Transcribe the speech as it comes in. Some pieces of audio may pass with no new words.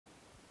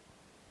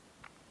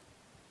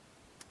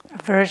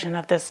version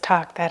of this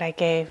talk that I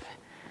gave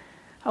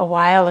a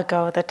while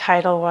ago. The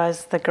title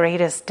was The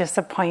Greatest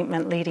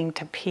Disappointment Leading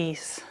to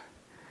Peace.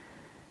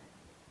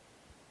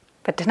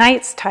 But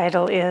tonight's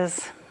title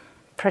is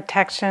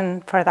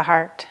Protection for the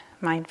Heart,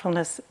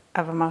 Mindfulness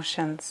of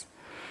Emotions.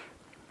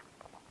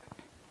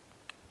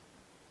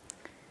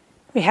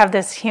 We have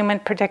this human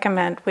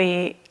predicament.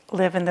 We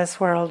live in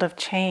this world of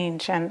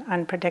change and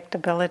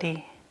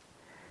unpredictability.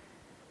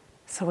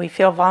 So we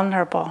feel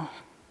vulnerable.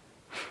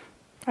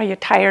 Are you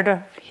tired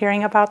of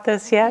hearing about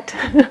this yet?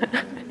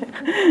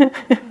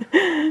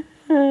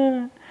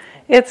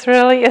 It's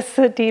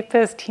the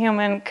deepest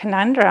human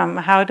conundrum.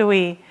 How do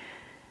we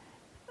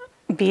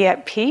be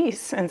at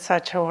peace in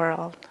such a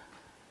world?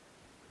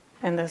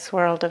 In this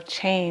world of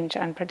change,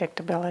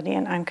 unpredictability,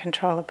 and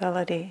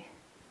uncontrollability.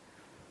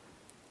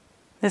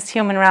 This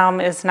human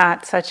realm is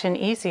not such an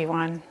easy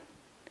one.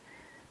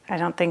 I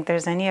don't think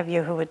there's any of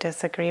you who would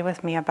disagree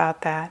with me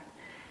about that.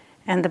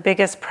 And the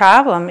biggest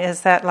problem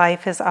is that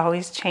life is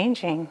always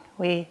changing.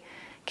 We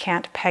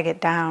can't peg it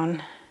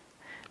down,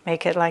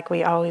 make it like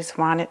we always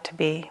want it to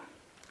be.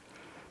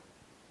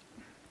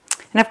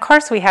 And of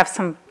course we have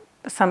some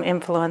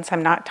influence.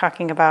 I'm not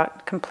talking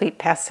about complete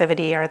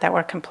passivity or that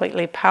we're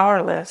completely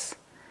powerless.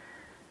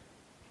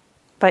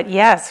 But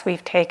yes,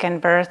 we've taken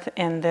birth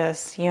in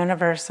this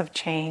universe of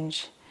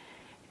change,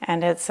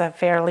 and it's a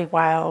fairly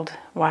wild,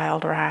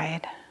 wild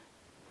ride.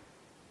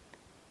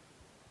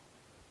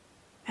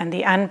 And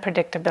the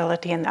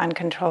unpredictability and the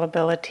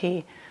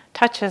uncontrollability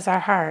touches our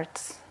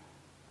hearts.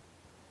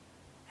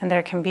 And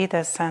there can be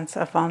this sense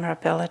of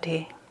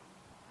vulnerability.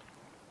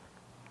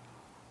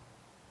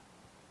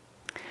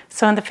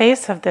 So in the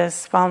face of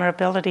this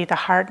vulnerability, the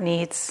heart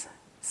needs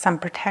some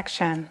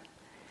protection.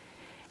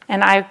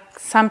 And I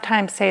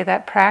sometimes say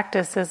that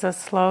practice is a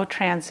slow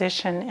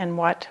transition in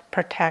what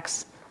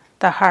protects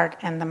the heart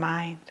and the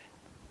mind.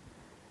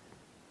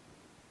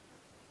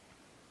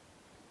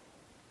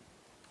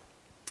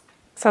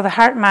 So the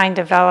heart-mind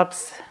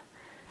develops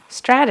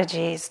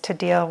strategies to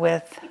deal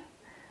with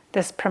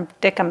this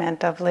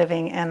predicament of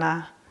living in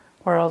a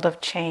world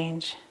of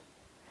change.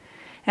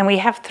 And we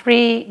have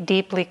 3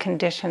 deeply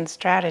conditioned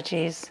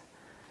strategies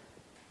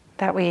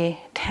that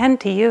we tend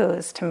to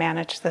use to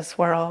manage this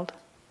world.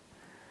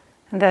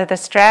 And they're the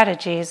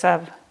strategies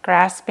of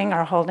grasping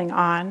or holding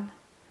on,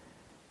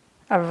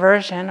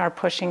 aversion or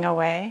pushing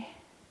away,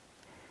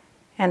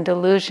 and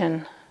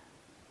delusion.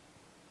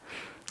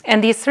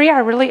 And these 3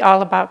 are really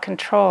all about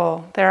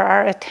control. There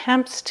are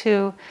attempts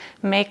to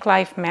make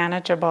life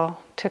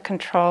manageable, to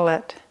control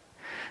it.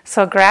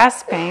 So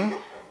grasping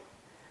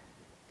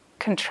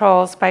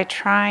controls by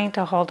trying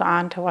to hold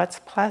on to what's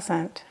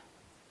pleasant.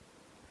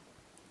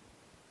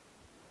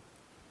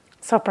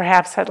 So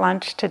perhaps at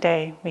lunch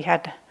today we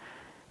had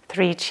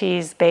 3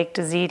 cheese baked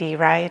ziti,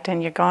 right?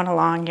 And you're going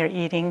along, you're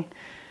eating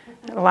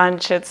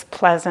lunch, it's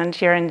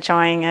pleasant, you're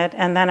enjoying it,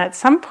 and then at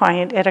some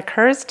point it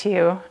occurs to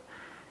you,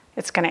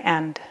 it's going to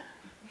end.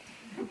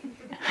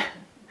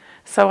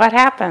 So what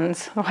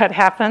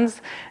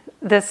happens?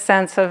 This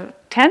sense of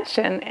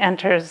tension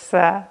enters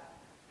the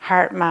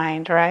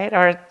heart-mind, right?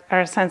 Or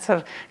a sense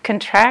of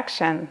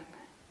contraction.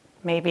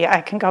 Maybe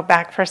I can go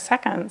back for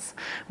seconds.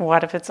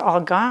 What if it's all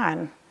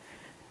gone?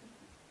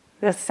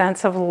 This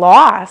sense of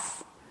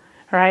loss,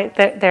 right?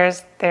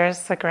 There's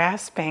the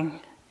grasping.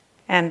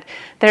 And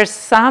there's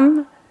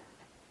some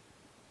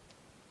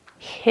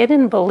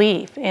hidden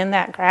belief in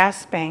that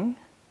grasping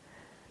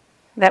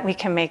that we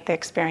can make the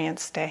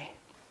experience stay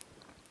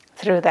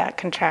through that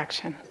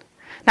contraction.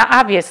 Now,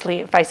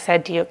 obviously, if I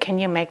said to you, can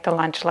you make the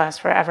lunch last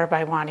forever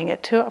by wanting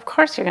it to? Of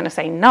course you're going to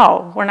say,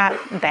 no, we're not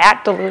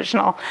that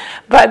delusional.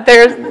 But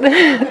there's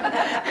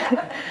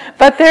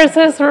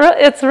this,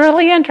 it's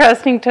really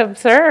interesting to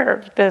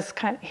observe this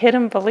kind of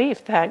hidden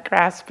belief that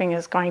grasping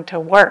is going to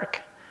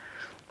work.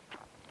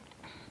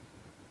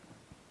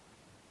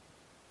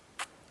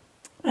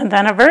 And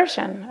then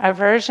aversion.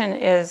 Aversion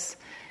is,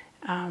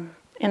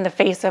 in the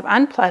face of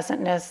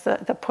unpleasantness,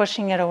 the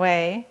pushing it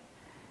away,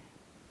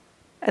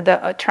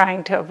 the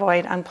trying to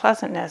avoid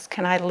unpleasantness.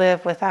 Can I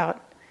live without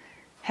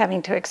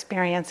having to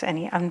experience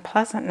any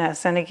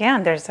unpleasantness? And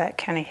again, there's that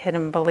kind of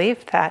hidden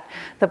belief that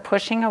the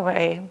pushing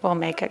away will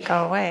make it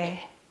go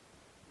away.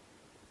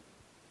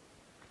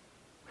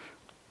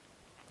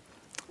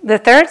 The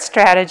third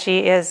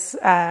strategy is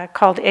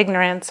called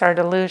ignorance or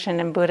delusion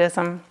in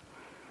Buddhism,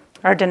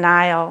 or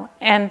denial.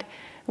 And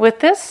with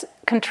this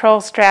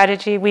control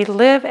strategy, we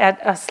live at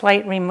a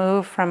slight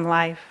remove from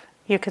life.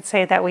 You could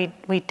say that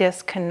we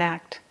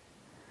disconnect,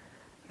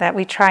 that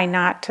we try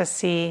not to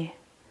see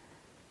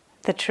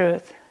the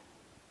truth,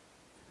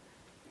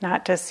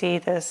 not to see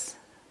this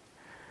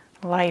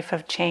life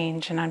of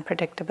change and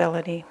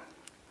unpredictability.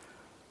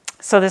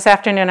 So this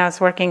afternoon I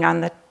was working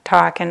on the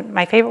talk, and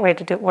my favorite way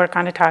to work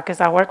on a talk is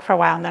I'll work for a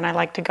while and then I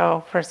like to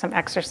go for some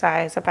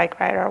exercise, a bike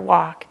ride or a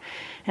walk.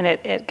 And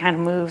it kind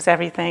of moves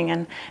everything,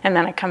 and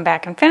then I come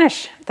back and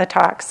finish the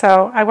talk.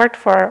 So I worked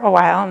for a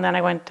while, and then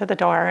I went to the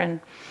door, and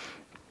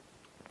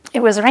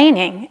it was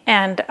raining.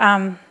 And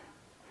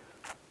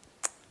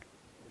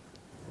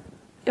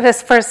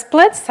this for a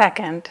split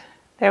second,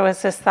 there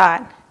was this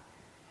thought,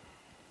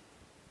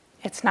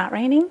 it's not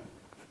raining?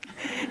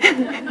 It's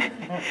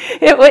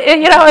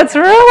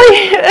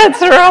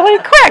really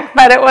quick,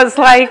 but it was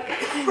like,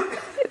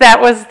 that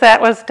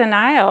was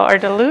denial or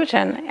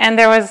delusion. And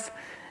there was,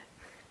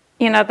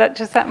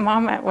 that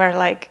moment where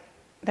like,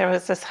 there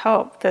was this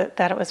hope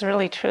that it was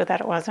really true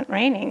that it wasn't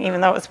raining,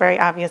 even though it was very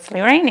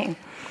obviously raining.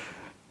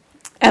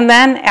 And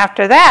then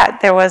after that,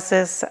 there was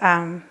this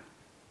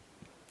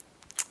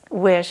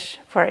wish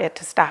for it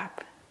to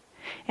stop.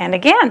 And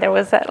again, there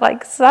was that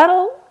like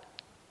subtle,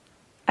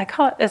 I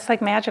call it, it's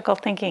like magical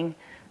thinking,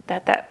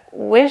 that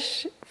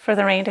wish for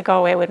the rain to go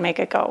away would make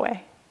it go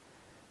away.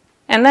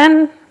 And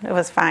then it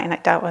was fine. I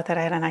dealt with it.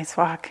 I had a nice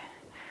walk.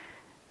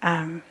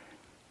 But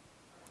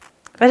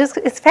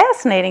it's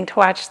fascinating to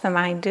watch the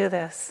mind do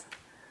this.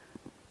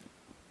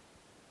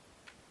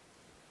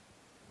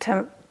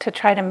 To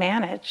try to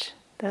manage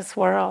this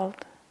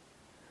world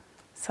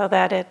so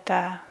that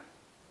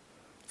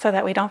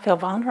we don't feel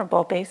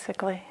vulnerable,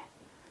 basically.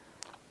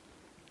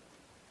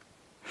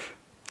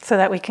 So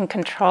that we can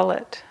control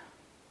it.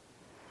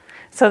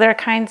 So there are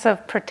kinds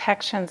of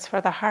protections for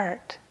the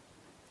heart.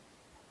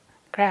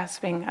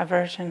 Grasping,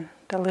 aversion,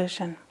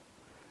 delusion.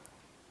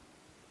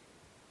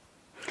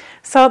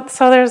 So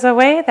there's a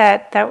way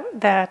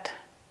that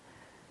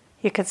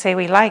you could say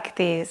we like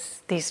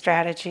these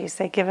strategies.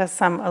 They give us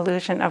some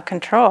illusion of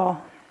control.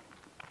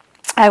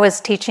 I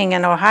was teaching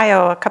in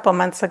Ohio a couple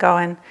months ago,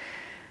 and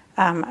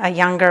a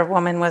younger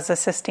woman was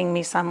assisting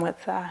me some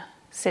with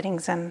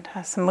sittings and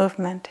some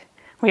movement.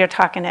 We were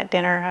talking at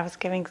dinner. I was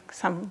giving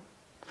some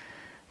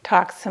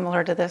talks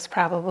similar to this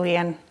probably,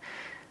 and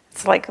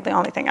it's like the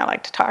only thing I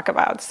like to talk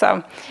about.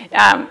 So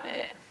I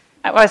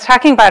was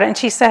talking about it, and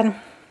she said,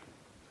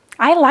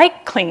 I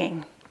like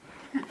clinging.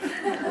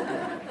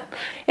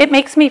 It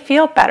makes me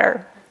feel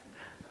better.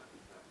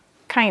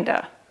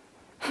 Kinda.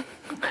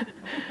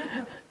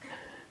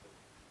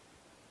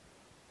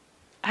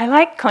 I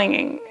like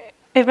clinging.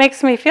 It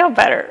makes me feel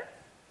better.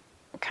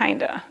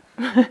 Kinda.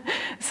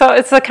 So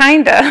it's the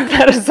kinda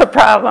that is the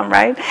problem,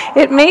 right?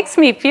 It makes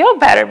me feel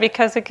better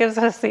because it gives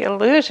us the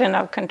illusion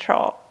of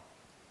control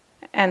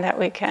and that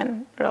we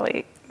can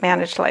really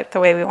manage life the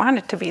way we want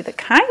it to be. The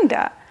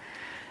kinda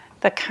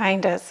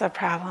is the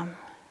problem.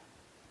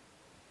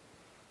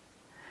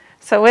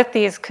 So with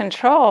these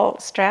control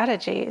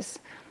strategies,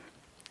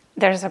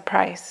 there's a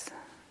price.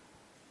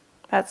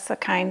 That's the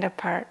kinda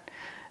part.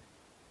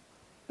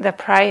 The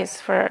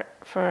price for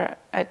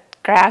a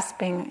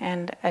grasping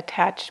and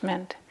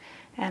attachment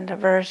and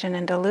aversion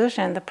and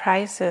delusion, the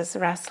price is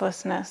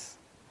restlessness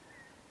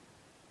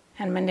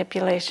and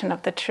manipulation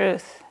of the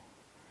truth.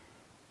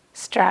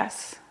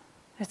 Stress.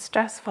 It's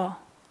stressful.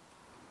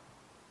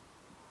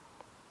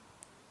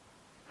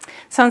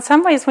 So in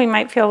some ways we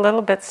might feel a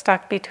little bit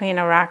stuck between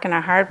a rock and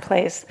a hard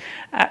place.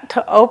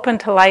 To open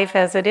to life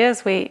as it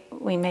is, we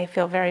may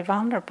feel very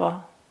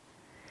vulnerable.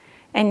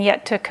 And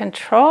yet to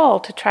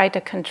try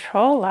to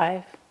control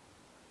life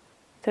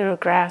through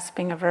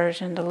grasping,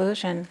 aversion,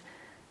 delusion,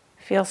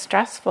 feels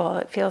stressful.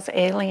 It feels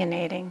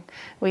alienating.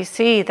 We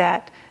see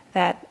that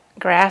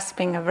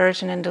grasping,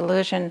 aversion, and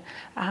delusion,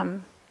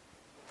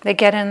 they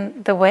get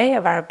in the way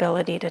of our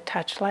ability to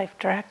touch life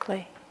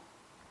directly.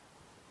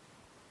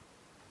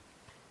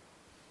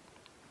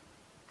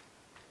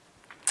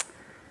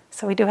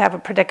 So we do have a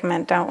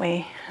predicament, don't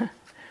we?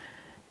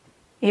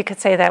 You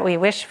could say that we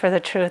wish for the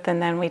truth and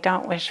then we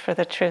don't wish for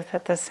the truth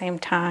at the same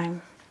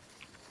time.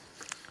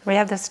 We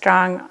have this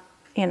strong,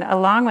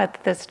 along with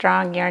this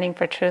strong yearning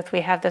for truth, we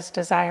have this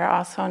desire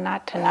also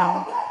not to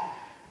know.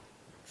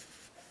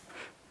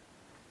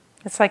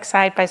 It's like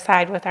side by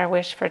side with our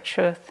wish for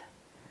truth.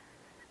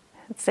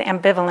 It's the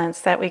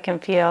ambivalence that we can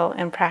feel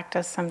in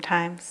practice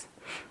sometimes.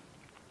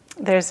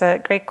 There's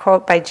a great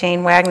quote by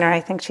Jane Wagner.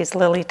 I think she's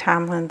Lily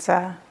Tomlin's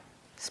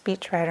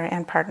speechwriter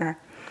and partner.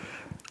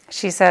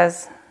 She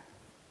says,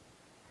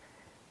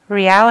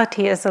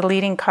 reality is the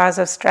leading cause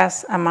of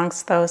stress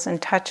amongst those in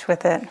touch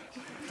with it.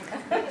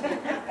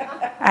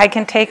 I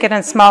can take it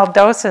in small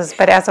doses,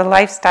 but as a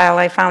lifestyle,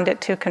 I found it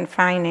too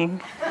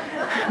confining.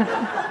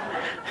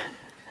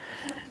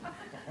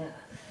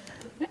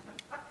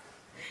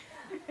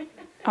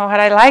 What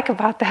I like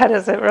about that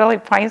is it really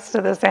points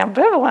to this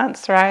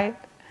ambivalence, right?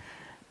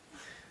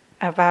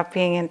 About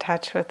being in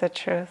touch with the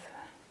truth.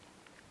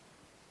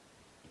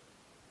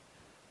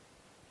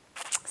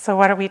 So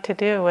what are we to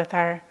do with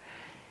our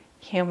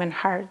human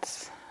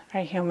hearts,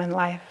 our human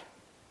life?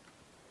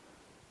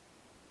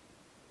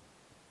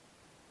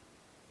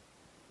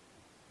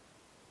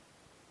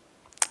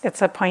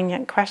 It's a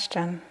poignant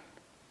question.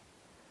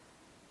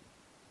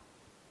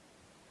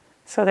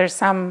 So there's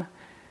some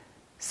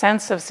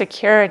sense of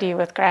security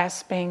with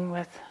grasping,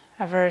 with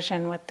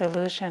aversion, with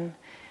delusion,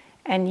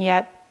 and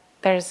yet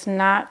there's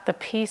not the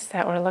peace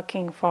that we're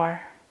looking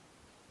for.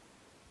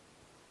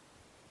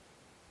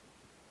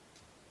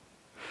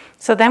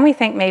 So then we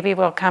think maybe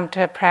we'll come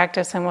to a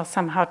practice and we'll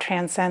somehow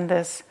transcend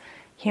this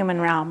human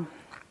realm.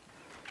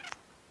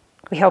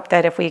 we hope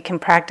that if we can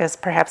practice,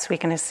 perhaps we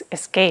can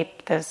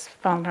escape this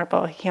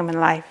vulnerable human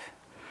life.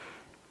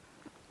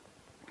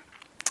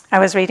 I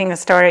was reading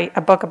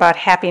a book about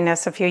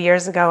happiness a few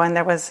years ago, and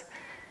there was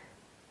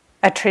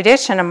a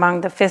tradition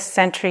among the 5th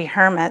century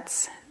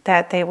hermits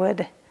that they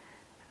would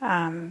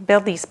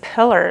build these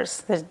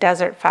pillars. The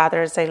desert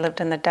fathers, they lived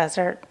in the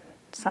desert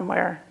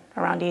somewhere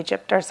around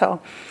Egypt or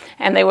so,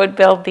 and they would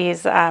build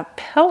these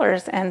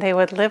pillars, and they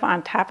would live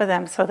on top of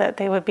them so that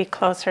they would be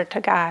closer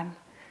to God.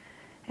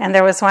 And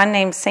there was one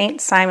named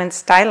Saint Simon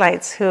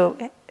Stylites who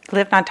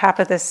lived on top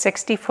of this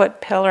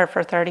 60-foot pillar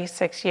for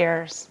 36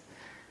 years.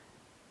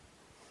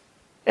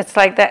 It's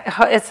like that.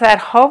 It's that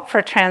hope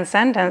for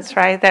transcendence,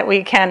 right? That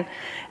we can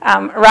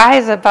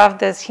rise above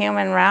this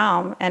human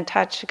realm and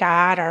touch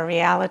God or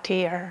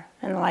reality or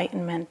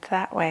enlightenment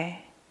that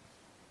way.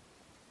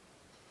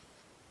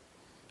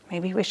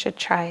 Maybe we should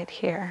try it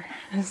here.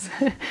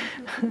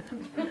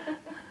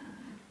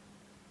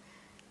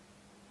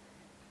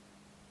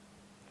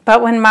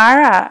 But when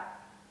Mara,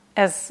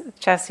 as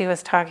Jesse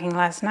was talking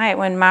last night,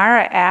 when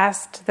Mara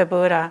asked the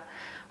Buddha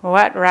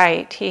what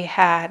right he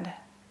had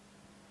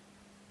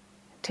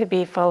to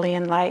be fully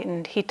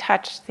enlightened, he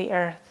touched the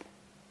earth.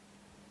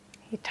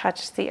 He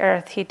touched the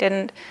earth. He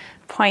didn't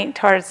point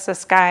towards the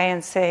sky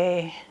and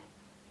say,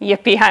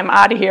 "Yippee, I'm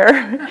out of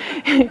here."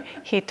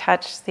 He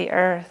touched the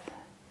earth.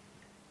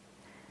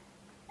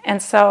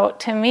 And so,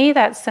 to me,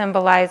 that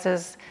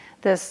symbolizes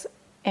this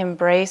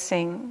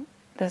embracing,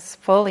 this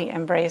fully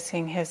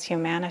embracing his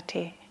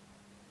humanity.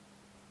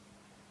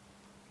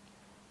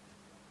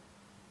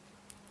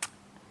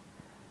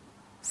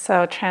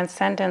 So,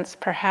 transcendence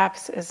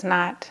perhaps is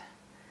not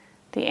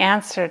the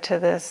answer to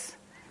this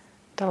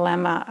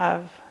dilemma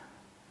of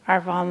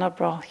our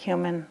vulnerable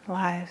human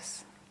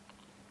lives.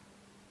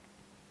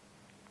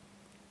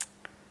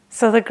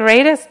 So the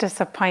greatest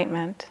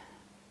disappointment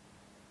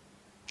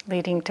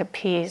leading to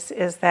peace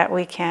is that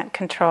we can't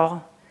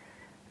control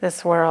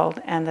this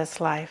world and this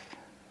life.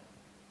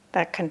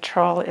 That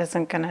control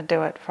isn't going to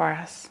do it for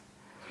us.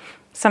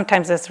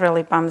 Sometimes this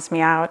really bums me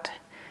out.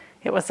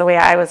 It was the way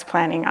I was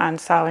planning on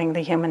solving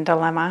the human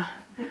dilemma.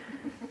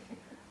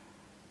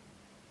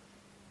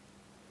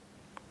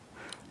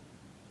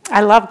 I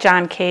love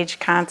John Cage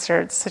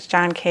concerts.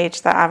 John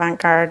Cage, the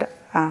avant-garde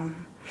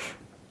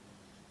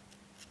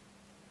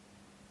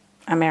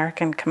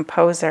American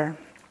composer.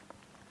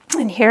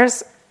 And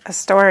here's a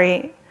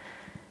story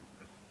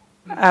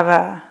of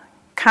a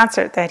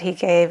concert that he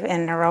gave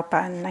in Europa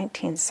in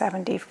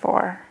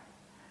 1974.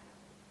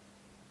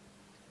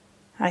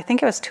 I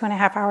think it was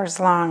 2.5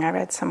 hours long, I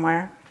read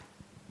somewhere.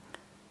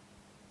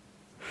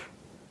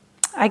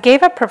 I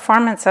gave a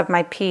performance of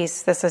my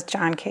piece, this is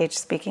John Cage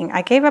speaking,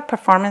 I gave a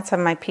performance of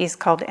my piece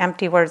called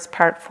Empty Words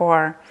Part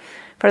 4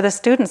 for the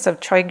students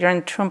of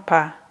Chogyun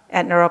Trungpa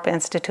at Naropa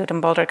Institute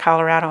in Boulder,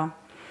 Colorado.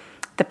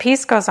 The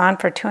piece goes on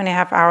for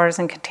 2.5 hours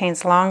and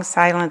contains long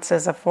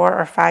silences of 4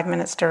 or 5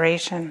 minutes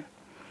duration.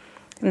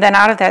 And then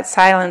out of that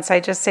silence, I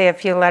just say a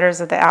few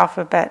letters of the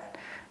alphabet,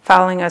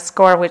 following a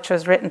score which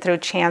was written through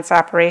chance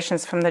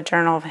operations from the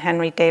journal of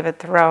Henry David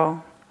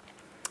Thoreau.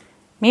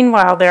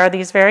 Meanwhile, there are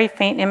these very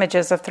faint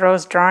images of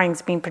Thoreau's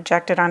drawings being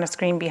projected on a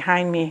screen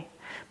behind me,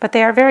 but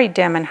they are very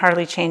dim and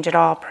hardly change at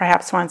all,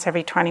 perhaps once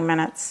every 20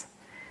 minutes.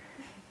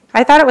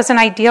 I thought it was an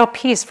ideal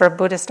piece for a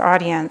Buddhist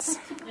audience.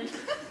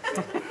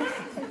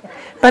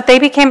 But they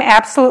became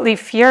absolutely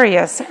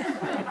furious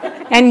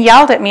and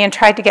yelled at me and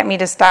tried to get me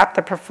to stop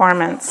the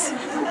performance.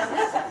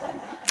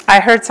 I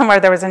heard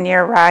somewhere there was a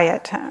near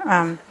riot.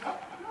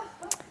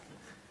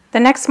 The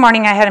next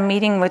morning I had a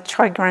meeting with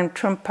Chogyun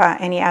Trungpa,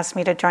 and he asked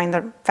me to join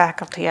the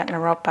faculty at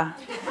Naropa.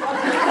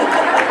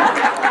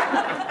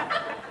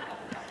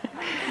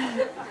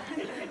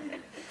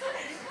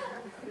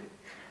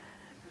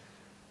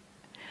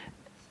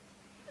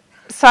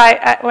 So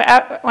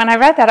when I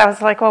read that, I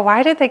was like, well,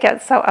 why did they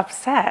get so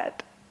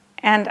upset?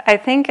 And I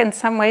think in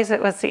some ways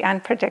it was the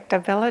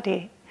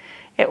unpredictability.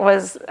 It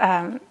wasn't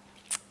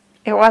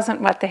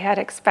what they had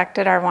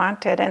expected or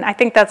wanted. And I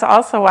think that's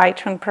also why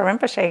Trungpa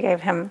Rinpoche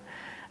gave him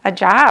a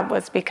job,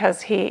 was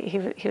because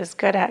he was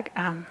good at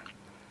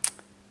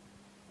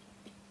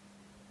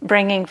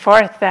bringing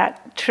forth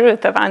that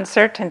truth of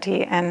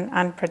uncertainty and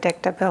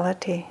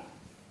unpredictability.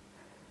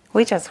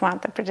 We just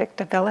want the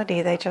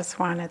predictability. They just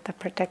wanted the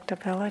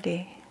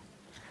predictability.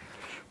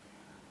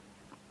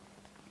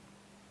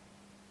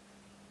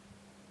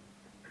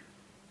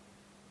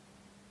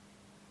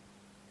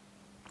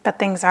 But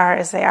things are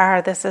as they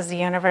are. This is the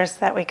universe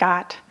that we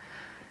got.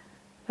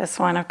 This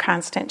one of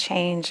constant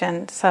change,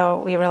 and so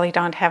we really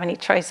don't have any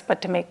choice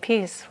but to make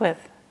peace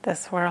with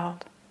this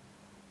world.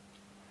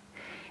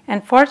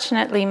 And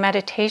fortunately,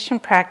 meditation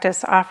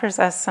practice offers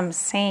us some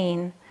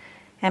sane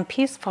and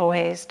peaceful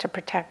ways to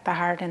protect the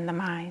heart and the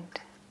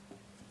mind.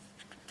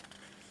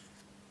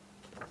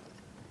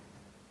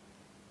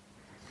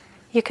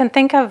 You can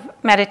think of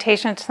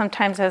meditation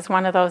sometimes as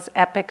one of those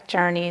epic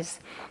journeys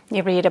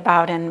you read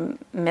about in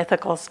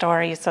mythical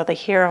stories. So the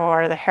hero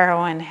or the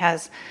heroine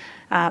has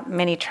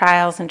many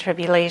trials and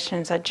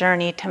tribulations, a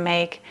journey to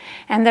make.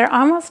 And they're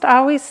almost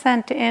always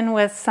sent in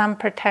with some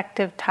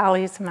protective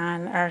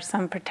talisman or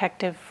some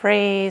protective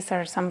phrase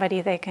or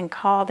somebody they can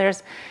call.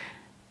 There's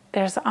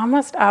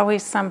almost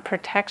always some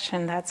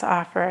protection that's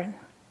offered.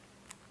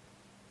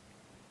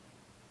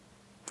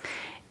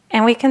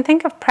 And we can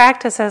think of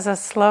practice as a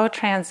slow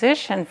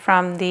transition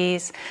from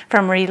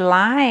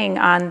relying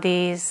on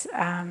these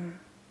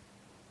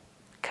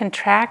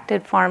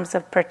contracted forms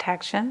of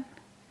protection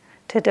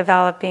to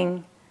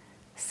developing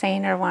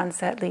saner ones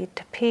that lead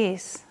to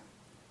peace.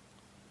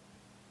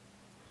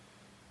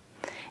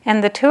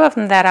 And the two of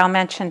them that I'll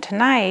mention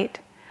tonight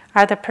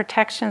are the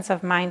protections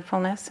of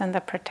mindfulness and the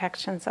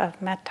protections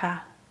of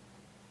metta,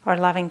 or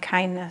loving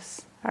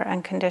kindness, or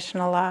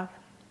unconditional love.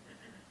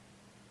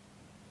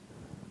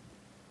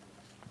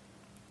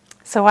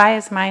 So why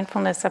is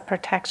mindfulness a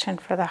protection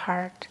for the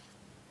heart?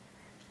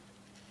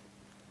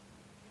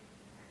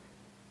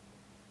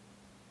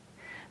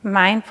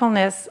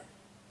 Mindfulness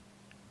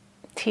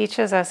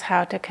teaches us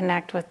how to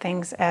connect with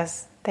things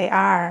as they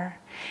are,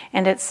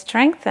 and it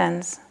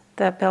strengthens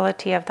the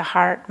ability of the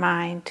heart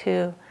mind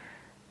to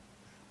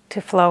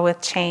flow with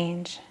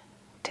change,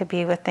 to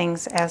be with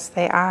things as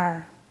they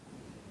are.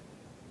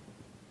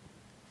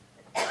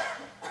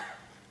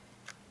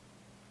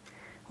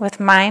 With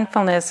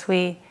mindfulness,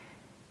 we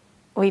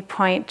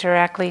point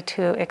directly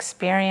to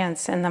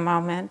experience in the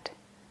moment.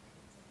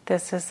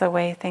 This is the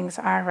way things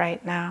are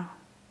right now.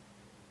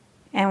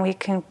 And we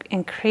can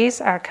increase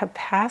our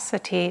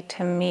capacity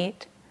to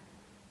meet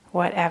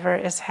whatever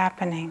is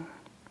happening.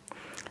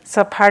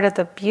 So part of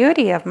the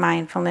beauty of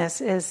mindfulness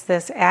is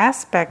this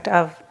aspect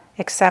of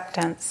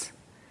acceptance.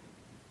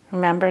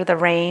 Remember the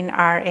RAIN,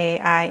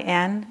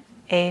 R-A-I-N,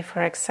 A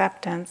for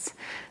acceptance.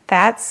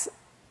 That's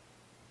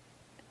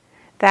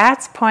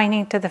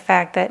pointing to the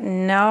fact that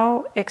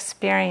no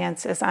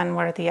experience is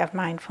unworthy of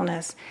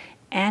mindfulness.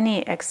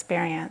 Any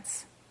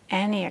experience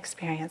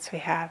we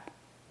have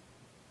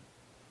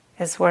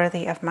is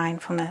worthy of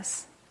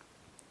mindfulness.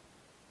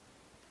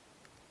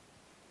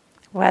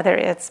 Whether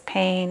it's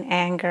pain,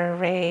 anger,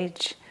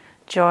 rage,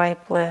 joy,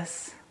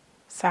 bliss,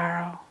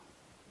 sorrow,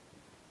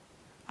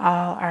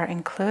 all are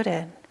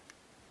included.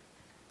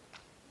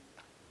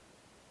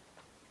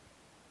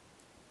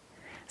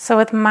 So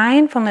with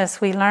mindfulness,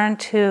 we learn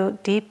to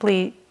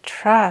deeply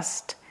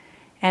trust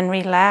and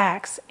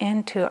relax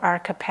into our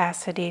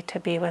capacity to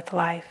be with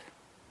life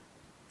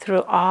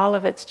through all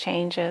of its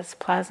changes,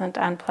 pleasant,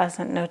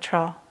 unpleasant,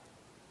 neutral.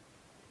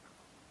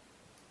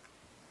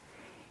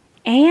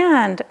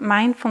 And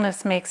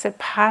mindfulness makes it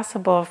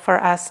possible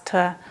for us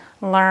to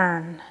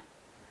learn,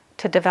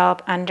 to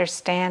develop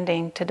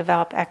understanding, to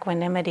develop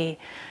equanimity,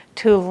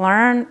 to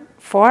learn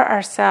for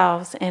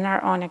ourselves in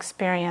our own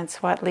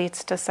experience what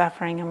leads to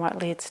suffering and what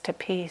leads to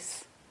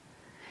peace.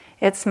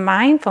 It's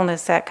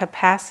mindfulness, that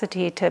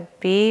capacity to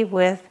be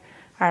with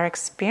our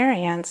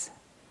experience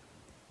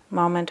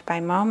moment by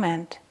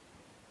moment.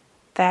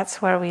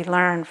 That's where we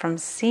learn from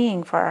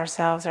seeing for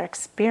ourselves or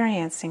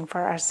experiencing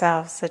for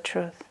ourselves the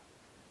truth.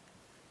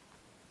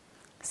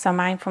 So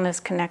mindfulness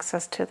connects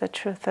us to the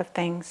truth of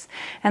things.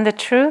 And the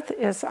truth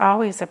is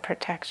always a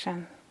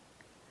protection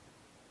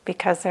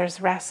because there's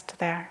rest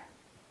there.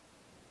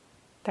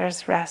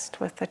 There's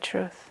rest with the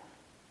truth.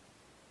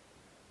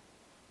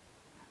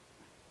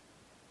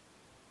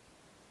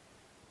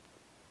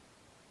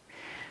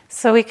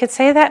 So we could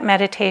say that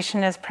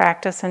meditation is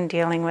practice in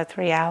dealing with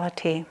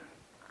reality.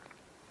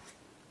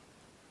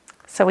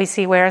 So we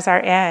see where's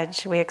our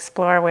edge. We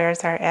explore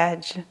where's our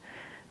edge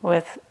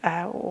with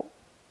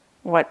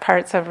what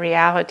parts of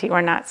reality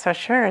we're not so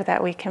sure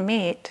that we can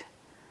meet.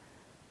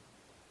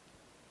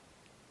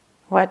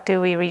 What do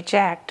we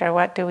reject or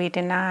what do we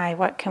deny?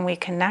 What can we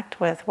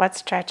connect with? What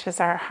stretches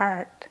our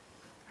heart,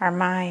 our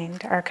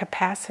mind, our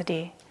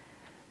capacity?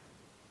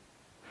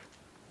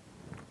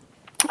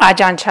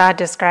 Ajahn Chah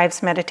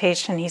describes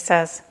meditation. He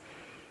says,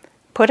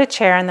 put a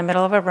chair in the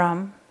middle of a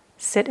room,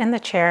 sit in the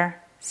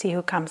chair, see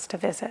who comes to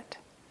visit.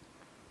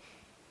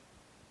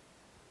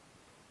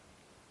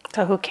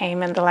 So who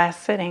came in the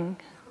last sitting?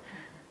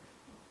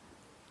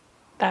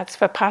 That's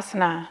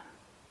Vipassana.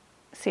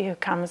 See who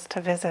comes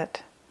to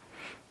visit.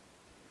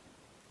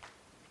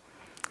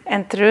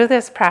 And through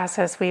this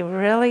process, we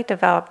really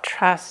develop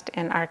trust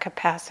in our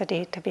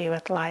capacity to be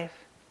with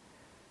life.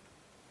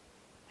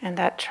 And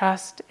that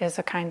trust is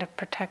a kind of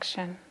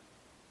protection.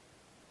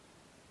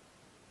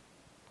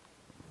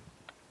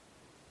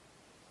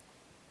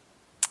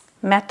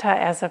 Metta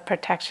as a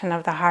protection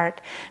of the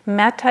heart.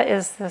 Metta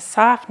is the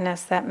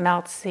softness that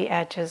melts the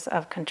edges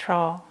of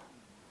control.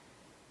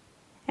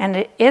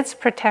 And its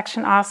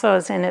protection also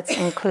is in its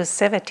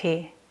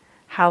inclusivity,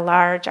 how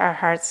large our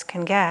hearts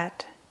can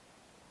get.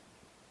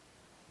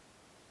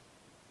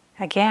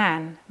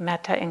 Again,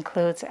 metta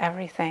includes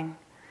everything.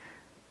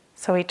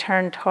 So we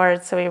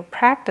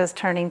practice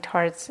turning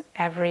towards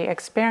every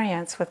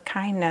experience with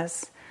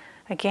kindness.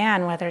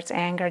 Again, whether it's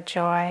anger,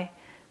 joy,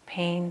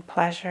 pain,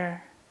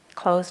 pleasure,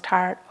 closed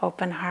heart,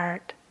 open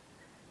heart,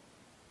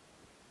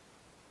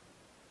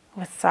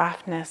 with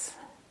softness.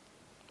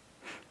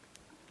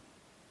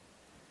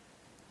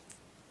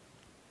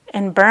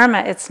 In Burma,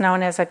 it's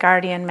known as a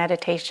guardian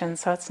meditation,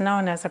 so it's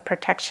known as a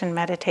protection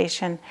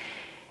meditation.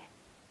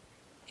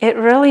 It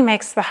really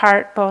makes the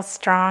heart both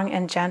strong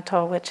and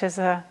gentle, which is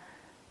an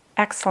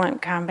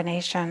excellent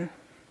combination.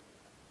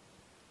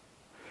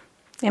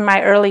 In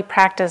my early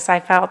practice, I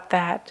felt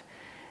that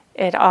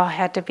it all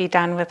had to be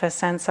done with a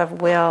sense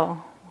of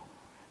will.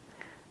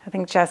 I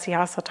think Jesse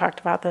also talked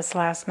about this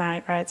last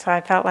night, right? So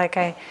I felt like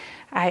I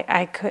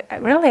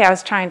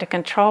was trying to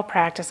control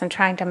practice and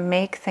trying to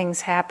make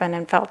things happen,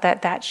 and felt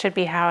that that should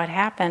be how it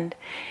happened.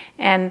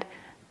 And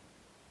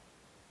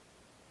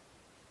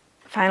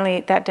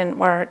finally, that didn't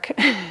work.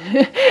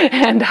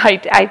 And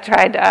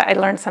I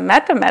learned some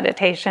metta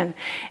meditation.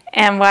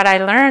 And what I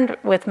learned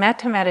with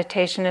metta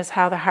meditation is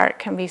how the heart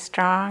can be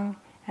strong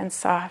and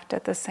soft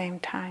at the same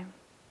time.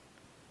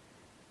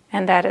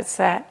 And that it's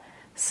that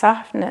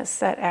softness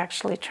that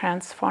actually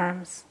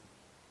transforms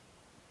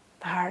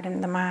the heart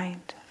and the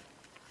mind.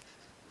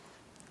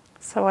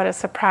 So what a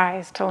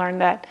surprise to learn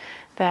that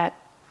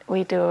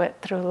we do it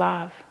through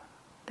love,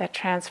 that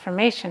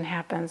transformation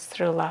happens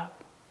through love.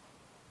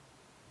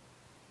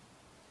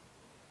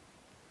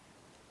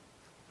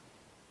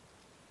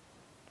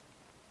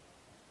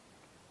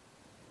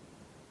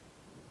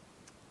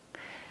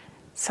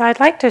 So I'd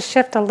like to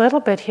shift a little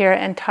bit here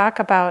and talk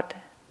about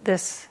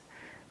this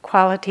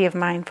quality of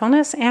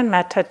mindfulness and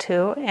metta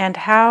too, and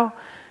how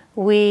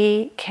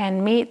we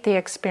can meet the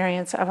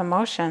experience of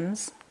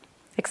emotions,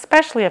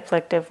 especially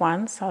afflictive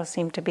ones, those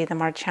seem to be the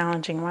more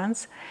challenging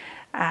ones,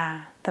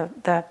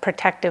 the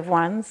protective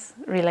ones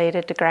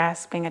related to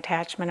grasping,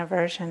 attachment,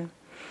 aversion,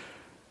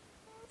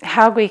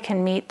 how we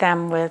can meet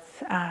them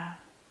with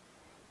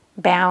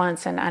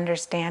balance and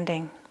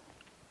understanding.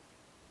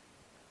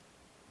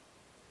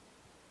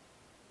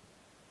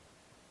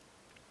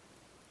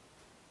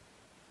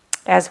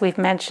 As we've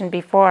mentioned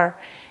before,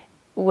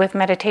 with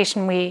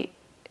meditation we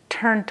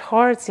turn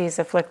towards these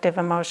afflictive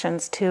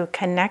emotions to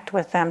connect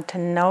with them, to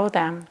know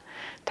them,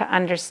 to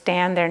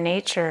understand their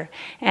nature.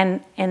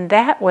 And in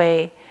that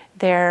way,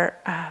 their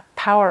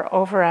power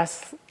over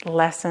us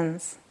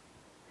lessens,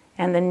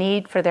 and the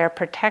need for their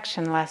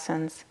protection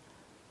lessens.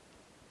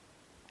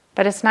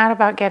 But it's not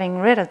about getting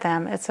rid of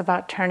them, it's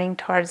about turning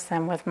towards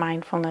them with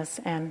mindfulness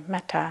and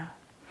metta.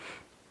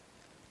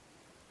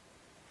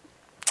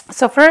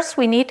 So first,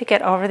 we need to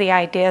get over the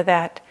idea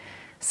that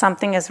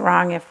something is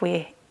wrong if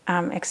we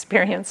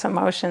experience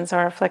emotions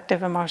or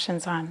afflictive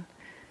emotions on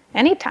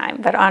any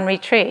time, but on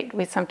retreat.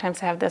 We sometimes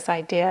have this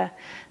idea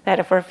that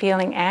if we're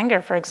feeling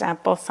anger, for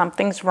example,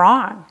 something's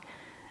wrong.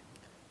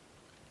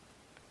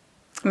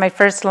 My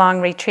first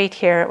long retreat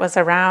here,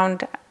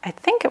 I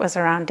think it was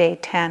around day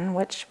 10,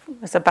 which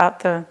was about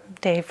the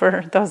day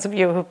for those of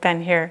you who've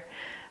been here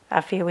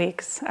a few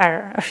weeks,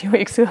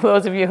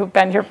 those of you who've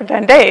been here for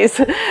 10 days.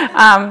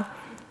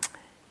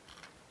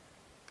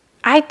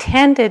 I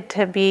tended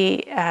to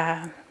be,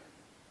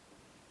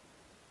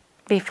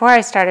 before I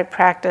started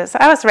practice,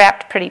 I was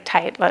wrapped pretty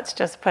tight, let's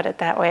just put it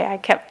that way. I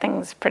kept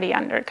things pretty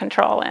under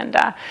control. And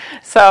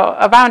so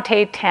about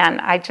day 10,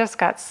 I just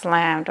got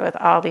slammed with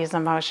all these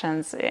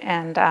emotions,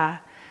 and I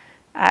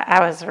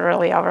was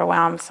really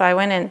overwhelmed. So I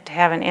went in to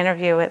have an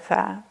interview with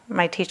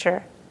my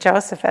teacher,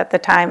 Joseph, at the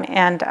time.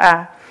 And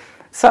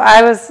so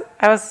I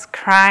was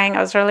crying, I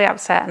was really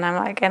upset, and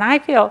I'm like, and I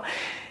feel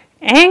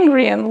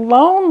angry and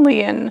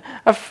lonely and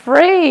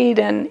afraid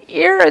and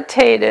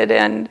irritated,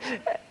 and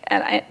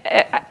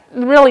I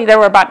really there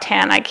were about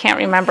 10. I can't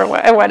remember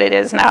what it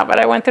is now, but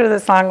I went through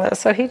this long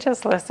list. So he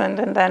just listened,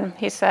 and then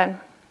he said,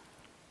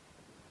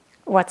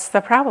 "What's the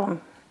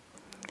problem?"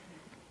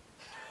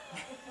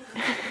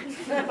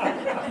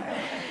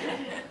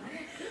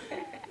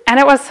 And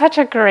it was such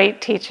a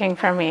great teaching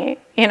for me.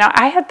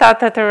 I had thought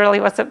that there really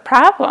was a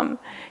problem.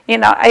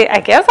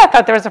 I guess I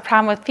thought there was a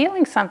problem with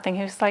feeling something.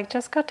 He was like,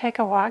 just go take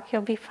a walk,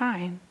 you'll be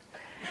fine.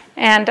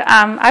 And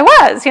I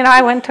was,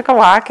 I went and took a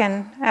walk,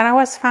 and I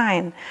was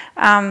fine.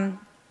 I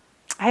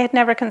had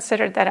never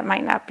considered that it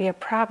might not be a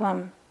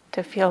problem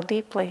to feel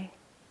deeply.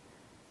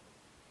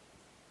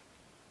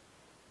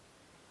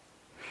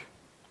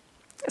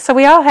 So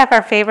we all have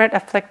our favorite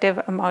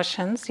afflictive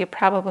emotions. You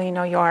probably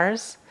know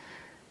yours.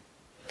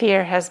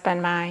 Fear has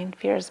been mine.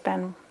 Fear has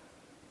been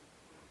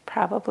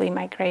probably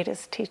my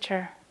greatest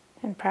teacher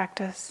in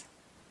practice.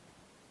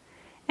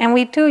 And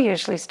we do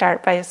usually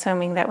start by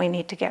assuming that we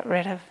need to get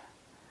rid of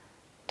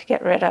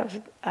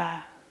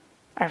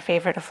our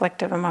favorite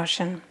afflictive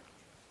emotion.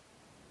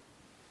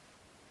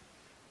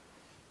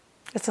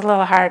 It's a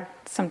little hard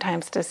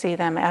sometimes to see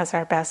them as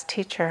our best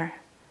teacher,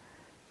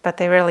 but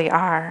they really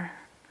are.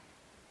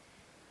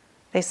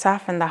 They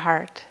soften the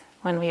heart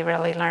when we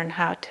really learn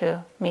how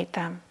to meet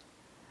them.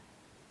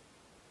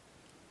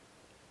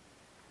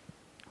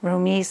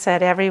 Rumi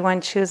said,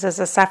 everyone chooses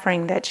a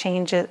suffering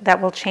that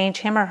will change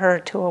him or her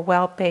to a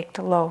well-baked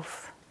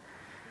loaf.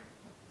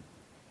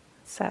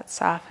 It's that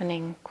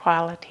softening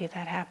quality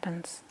that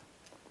happens.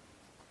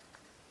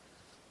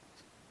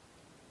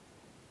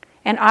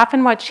 And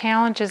often what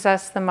challenges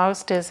us the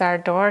most is our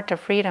door to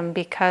freedom,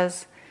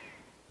 because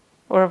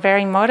we're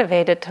very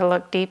motivated to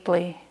look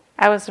deeply.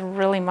 I was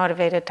really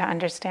motivated to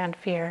understand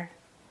fear.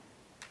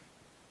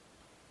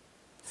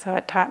 So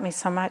it taught me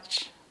so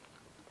much.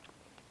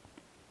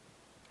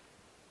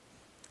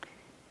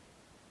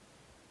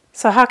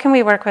 So how can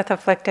we work with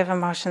afflictive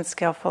emotions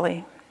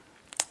skillfully?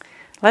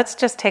 Let's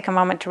just take a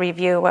moment to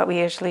review what we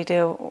usually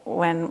do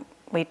when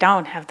we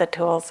don't have the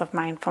tools of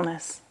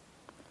mindfulness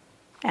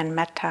and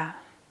metta.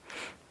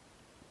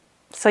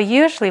 So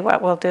usually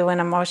what we'll do when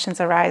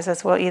emotions arise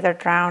is we'll either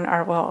drown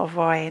or we'll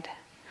avoid.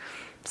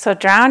 So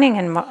drowning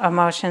in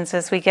emotions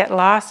is we get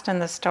lost in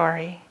the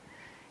story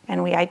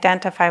and we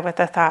identify with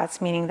the thoughts,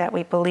 meaning that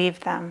we believe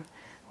them.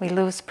 We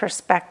lose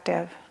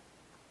perspective.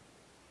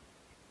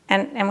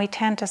 And we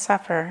tend to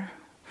suffer.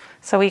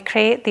 So we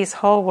create these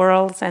whole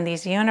worlds and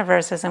these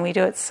universes, and we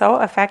do it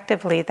so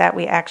effectively that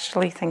we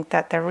actually think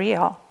that they're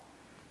real.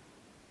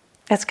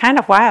 It's kind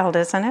of wild,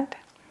 isn't it?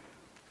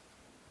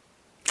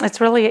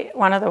 It's really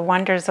one of the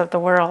wonders of the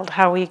world,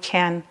 how we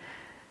can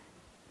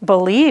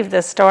believe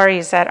the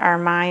stories that our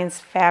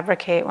minds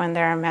fabricate when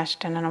they're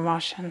enmeshed in an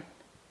emotion.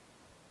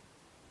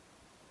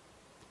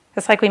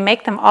 It's like we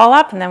make them all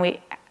up and then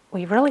we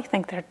really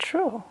think they're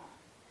true.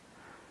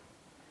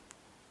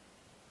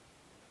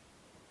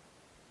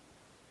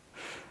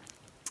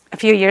 A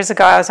few years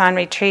ago I was on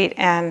retreat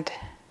and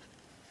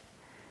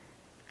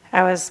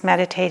I was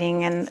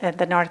meditating in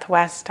the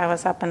Northwest. I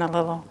was up in a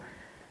little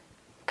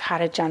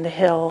cottage on the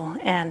hill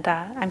and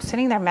I'm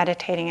sitting there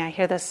meditating and I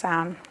hear this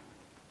sound.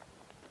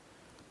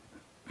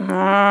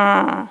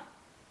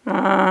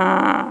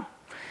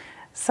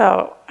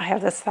 So I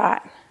have this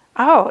thought,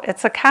 oh,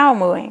 it's a cow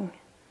mooing.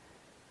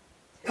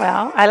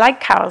 Well, I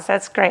like cows,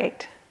 that's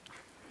great.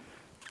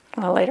 A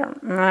little later,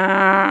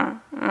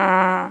 and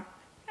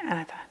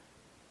I thought,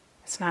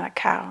 it's not a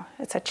cow,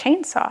 it's a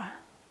chainsaw.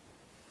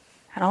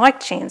 I don't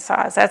like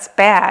chainsaws, that's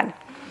bad.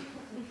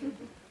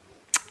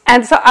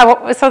 And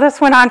so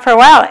this went on for a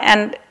while,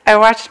 and I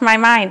watched my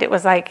mind. It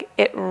was like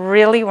it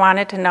really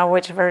wanted to know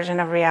which version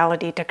of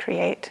reality to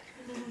create.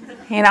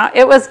 You know,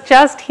 it was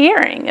just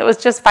hearing. It was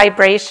just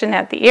vibration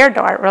at the ear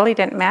door. It really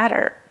didn't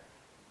matter.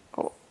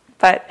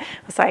 But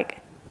it was like,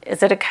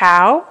 is it a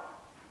cow?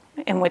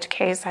 In which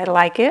case, I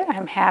like it.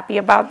 I'm happy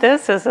about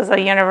this. This is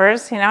a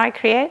universe, I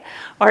create.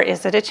 Or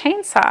is it a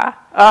chainsaw?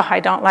 Oh, I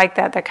don't like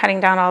that. They're cutting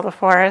down all the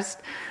forest.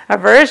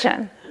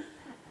 Aversion.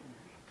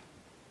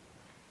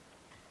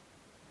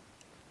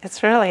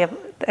 It's really,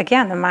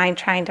 again, the mind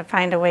trying to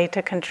find a way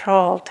to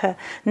control, to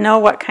know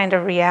what kind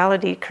of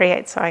reality it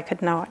creates so I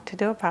could know what to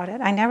do about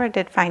it. I never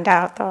did find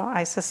out, though.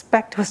 I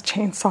suspect it was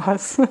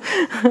chainsaws.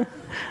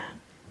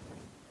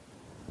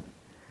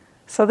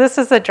 So this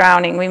is the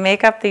drowning. We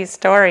make up these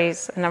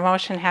stories. An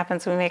emotion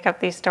happens, we make up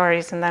these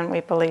stories, and then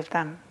we believe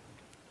them.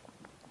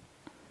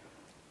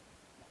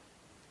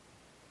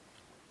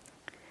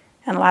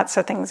 And lots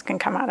of things can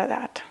come out of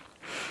that.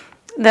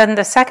 Then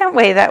the second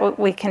way that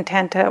we can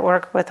tend to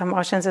work with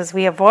emotions is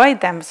we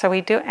avoid them. So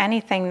we do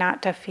anything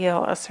not to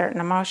feel a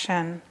certain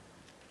emotion.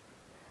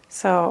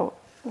 So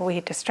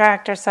we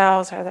distract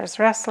ourselves, or there's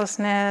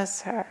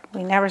restlessness, or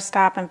we never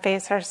stop and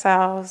face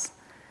ourselves.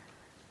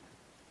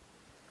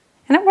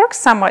 And it works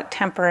somewhat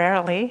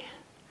temporarily,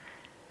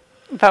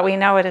 but we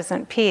know it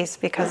isn't peace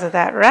because of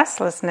that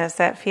restlessness,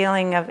 that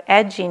feeling of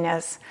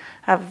edginess,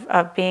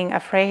 of being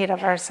afraid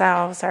of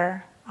ourselves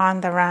or on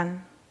the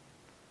run.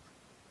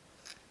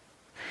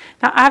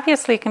 Now,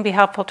 obviously, it can be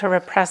helpful to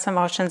repress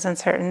emotions in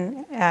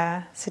certain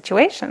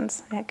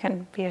situations. It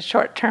can be a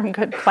short-term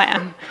good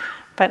plan,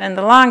 but in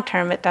the long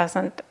term, it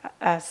doesn't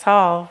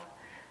solve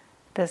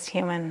this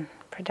human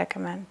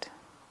predicament.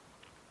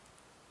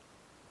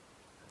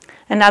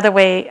 Another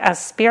way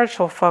us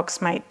spiritual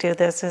folks might do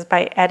this is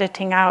by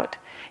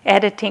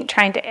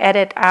trying to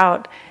edit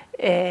out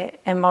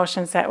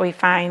emotions that we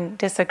find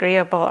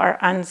disagreeable or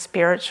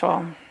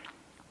unspiritual,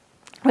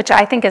 which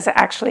I think is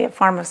actually a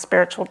form of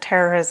spiritual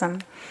terrorism.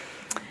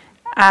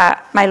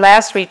 My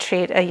last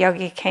retreat, a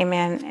yogi came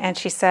in and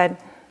she said,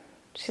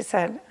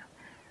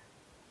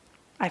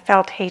 I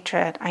felt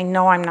hatred. I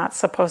know I'm not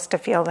supposed to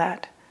feel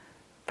that,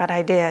 but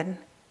I did.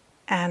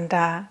 And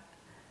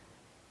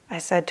I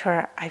said to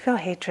her, I feel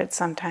hatred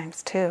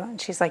sometimes too. And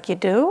she's like, you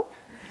do?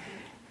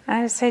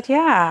 And I said,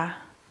 yeah.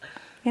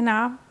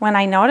 When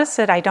I notice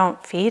it, I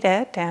don't feed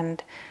it.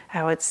 And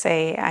I would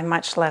say I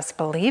much less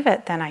believe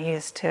it than I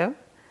used to.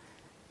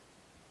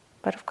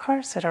 But of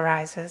course it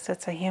arises.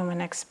 It's a human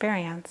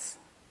experience.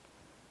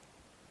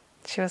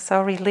 She was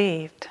so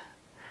relieved.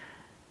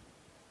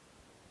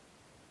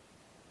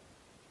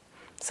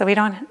 So we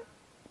don't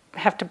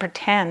have to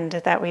pretend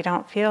that we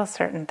don't feel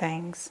certain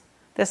things.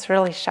 This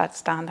really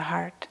shuts down the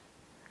heart.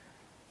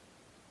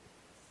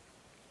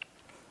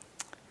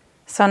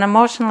 So an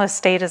emotionless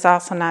state is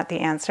also not the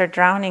answer.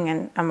 Drowning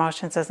in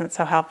emotions isn't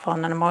so helpful,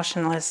 and an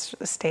emotionless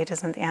state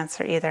isn't the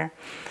answer either.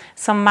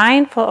 So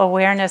mindful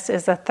awareness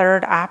is the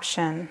third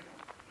option.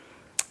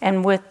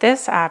 And with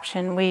this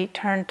option, we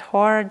turn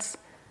towards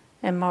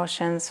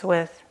emotions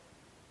with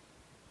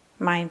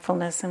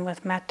mindfulness and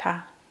with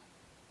metta.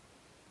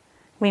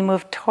 We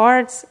move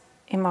towards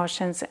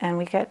emotions and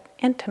we get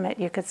intimate,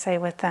 you could say,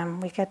 with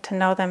them. We get to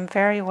know them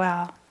very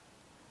well.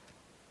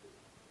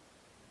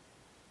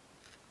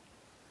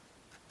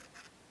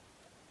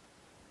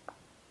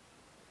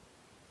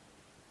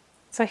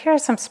 So here are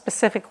some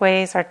specific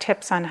ways or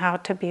tips on how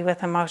to be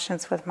with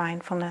emotions with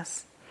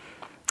mindfulness.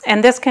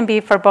 And this can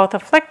be for both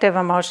afflictive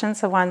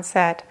emotions, the ones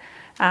that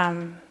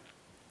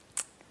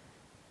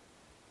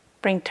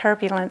bring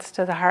turbulence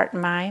to the heart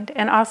and mind,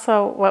 and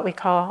also what we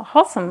call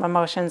wholesome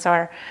emotions,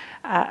 or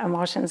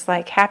emotions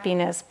like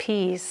happiness,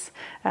 peace,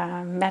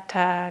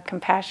 metta,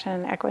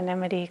 compassion,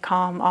 equanimity,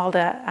 calm, all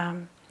the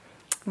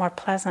more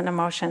pleasant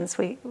emotions.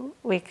 We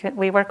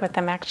work with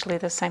them actually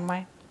the same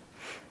way.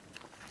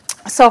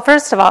 So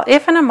first of all,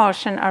 if an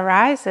emotion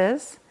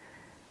arises,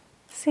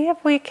 see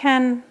if we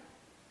can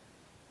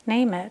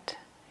name it.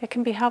 It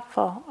can be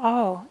helpful.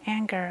 Oh,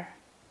 anger.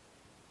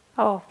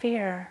 Oh,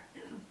 fear.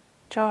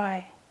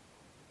 Joy.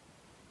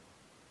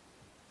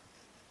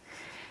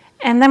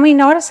 And then we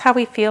notice how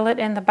we feel it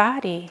in the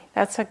body.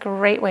 That's a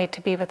great way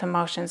to be with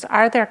emotions.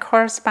 Are there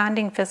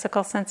corresponding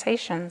physical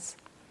sensations?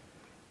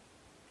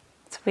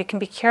 So we can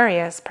be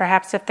curious.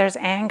 Perhaps if there's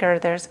anger,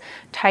 there's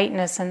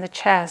tightness in the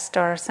chest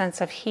or a sense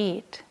of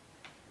heat.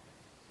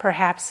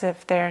 Perhaps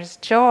if there's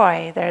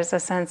joy, there's a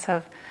sense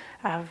of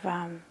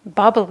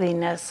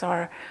bubbliness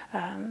or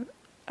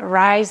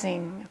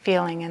rising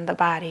feeling in the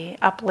body,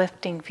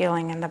 uplifting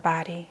feeling in the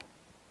body.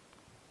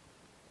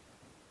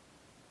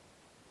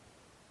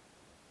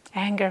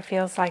 Anger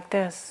feels like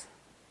this.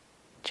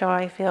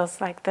 Joy feels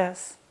like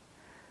this.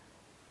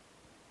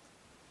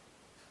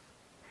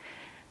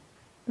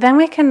 Then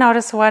we can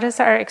notice what is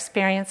our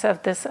experience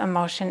of this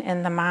emotion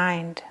in the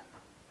mind.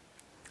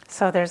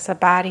 So there's the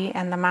body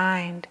and the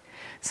mind.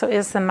 So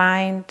is the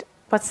mind,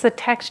 what's the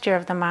texture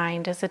of the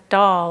mind? Is it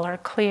dull or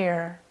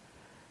clear?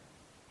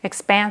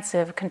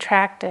 Expansive,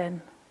 contracted,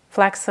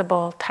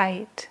 flexible,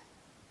 tight?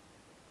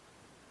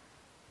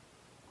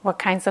 What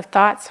kinds of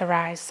thoughts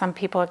arise? Some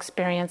people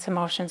experience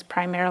emotions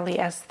primarily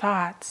as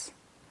thoughts.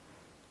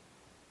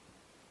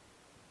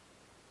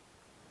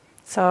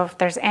 So if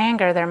there's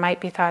anger, there might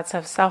be thoughts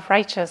of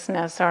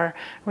self-righteousness or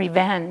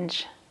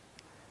revenge.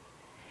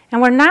 And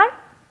we're not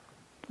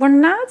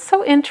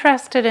so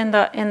interested in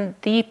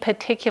the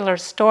particular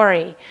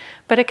story,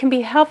 but it can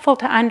be helpful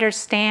to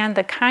understand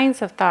the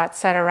kinds of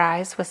thoughts that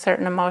arise with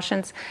certain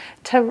emotions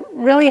to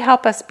really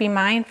help us be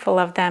mindful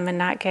of them and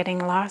not getting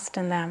lost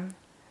in them.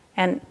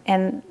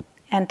 And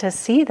to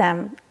see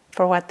them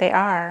for what they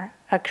are,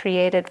 a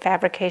created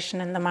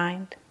fabrication in the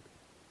mind.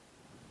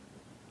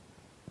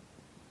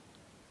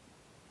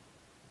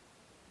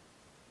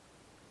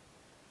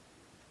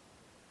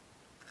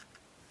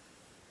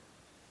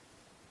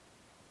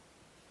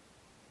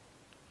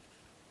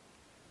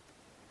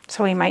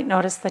 So we might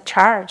notice the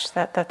charge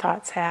that the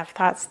thoughts have.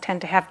 Thoughts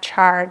tend to have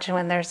charge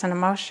when there's an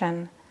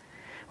emotion.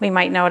 We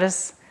might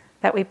notice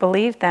that we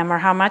believe them, or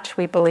how much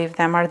we believe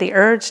them, or the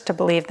urge to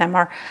believe them,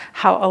 or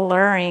how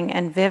alluring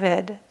and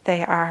vivid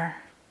they are.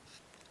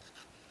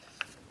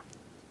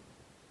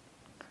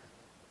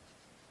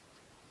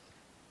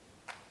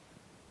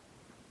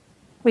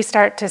 We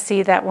start to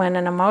see that when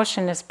an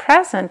emotion is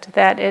present,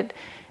 that it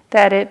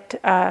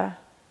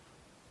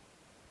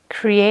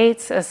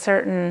creates a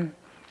certain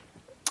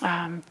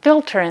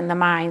filter in the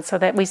mind, so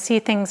that we see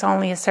things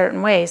only a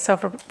certain way. So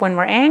when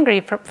we're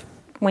angry,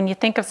 when you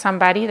think of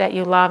somebody that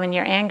you love and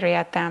you're angry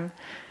at them,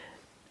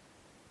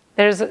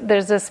 there's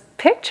this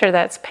picture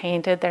that's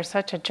painted. They're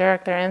such a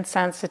jerk, they're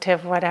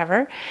insensitive,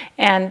 whatever.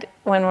 And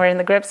when we're in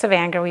the grips of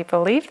anger, we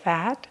believe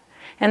that.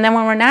 And then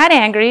when we're not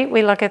angry,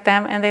 we look at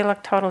them and they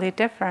look totally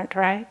different,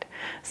 right?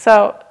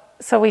 So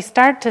we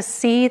start to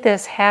see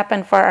this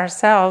happen for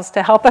ourselves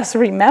to help us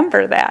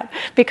remember that.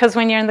 Because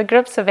when you're in the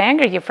grips of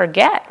anger, you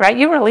forget, right?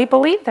 You really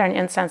believe they're an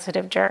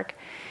insensitive jerk.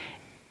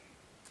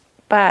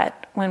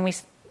 But when we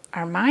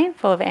are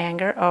mindful of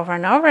anger over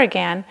and over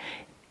again,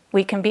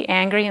 we can be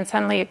angry and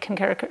suddenly it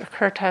can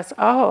occur to us,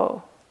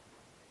 oh,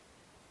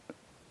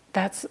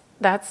 that's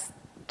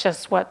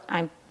just what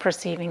I'm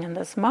perceiving in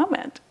this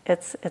moment.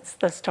 It's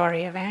the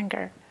story of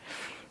anger.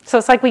 So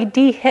it's like we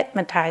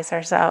de-hypnotize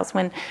ourselves.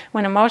 When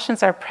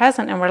emotions are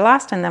present and we're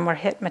lost in them, we're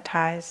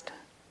hypnotized.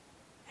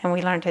 And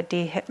we learn to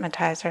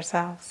de-hypnotize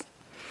ourselves.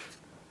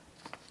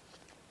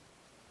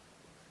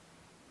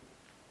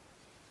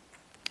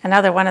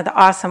 Another one of the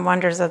awesome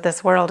wonders of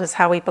this world is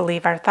how we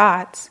believe our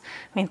thoughts.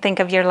 I mean, think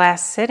of your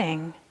last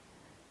sitting,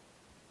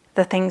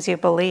 the things you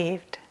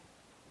believed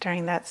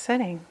during that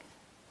sitting.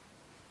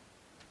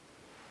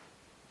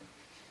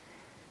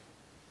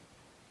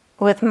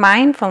 With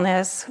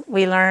mindfulness,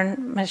 we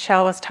learn,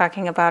 Michelle was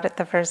talking about it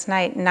the first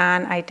night,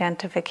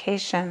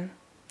 non-identification.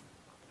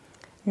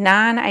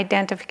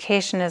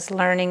 Non-identification is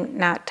learning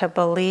not to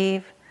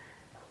believe,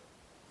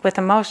 with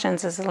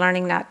emotions, is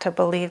learning not to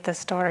believe the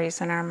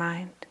stories in our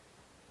mind.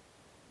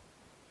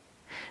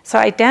 So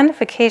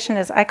identification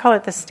is, I call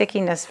it the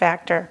stickiness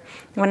factor.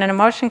 When an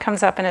emotion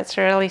comes up and it's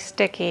really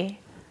sticky,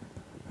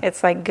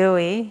 it's like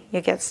gooey,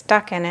 you get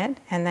stuck in it,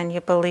 and then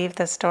you believe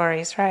the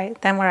stories, right?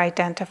 Then we're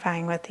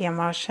identifying with the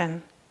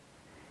emotion.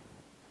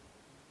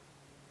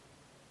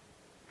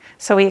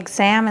 So we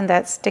examine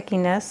that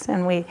stickiness,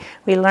 and we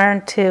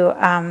learn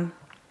to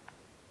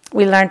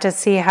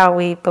see how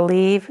we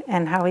believe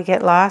and how we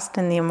get lost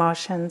in the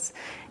emotions.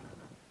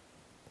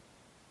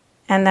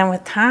 And then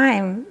with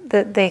time,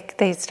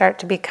 they start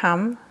to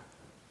become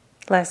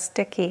less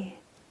sticky.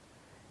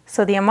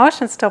 So the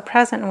emotion's still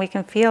present and we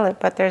can feel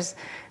it, but there's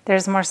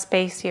more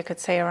space, you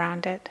could say,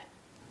 around it.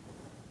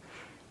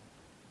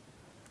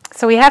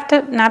 So we have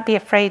to not be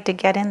afraid to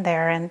get in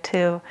there and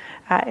to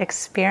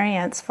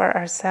experience for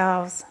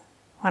ourselves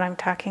what I'm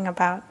talking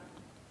about.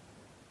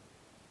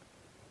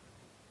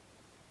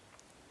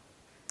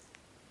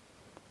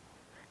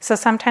 So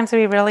sometimes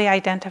we really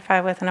identify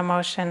with an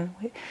emotion.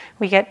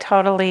 We get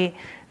totally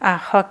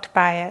hooked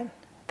by it.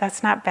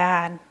 That's not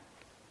bad.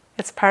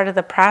 It's part of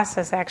the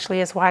process,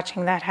 actually, is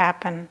watching that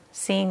happen,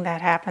 seeing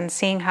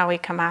how we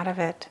come out of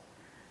it.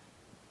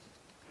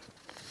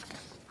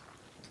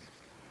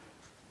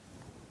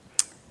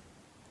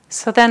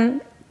 So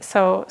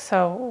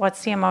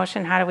what's the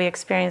emotion? How do we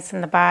experience it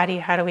in the body?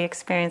 How do we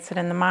experience it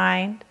in the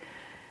mind?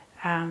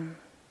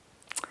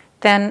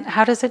 Then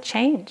how does it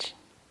change?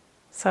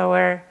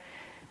 So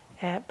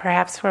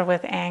perhaps we're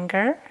with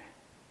anger,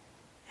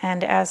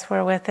 and as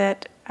we're with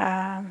it,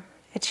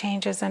 it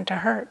changes into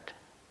hurt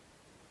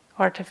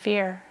or to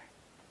fear.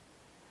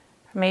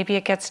 Maybe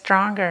it gets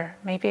stronger,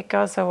 maybe it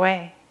goes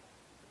away.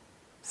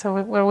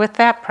 So we're with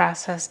that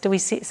process. Do we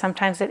see,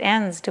 sometimes it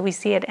ends, do we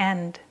see it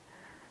end?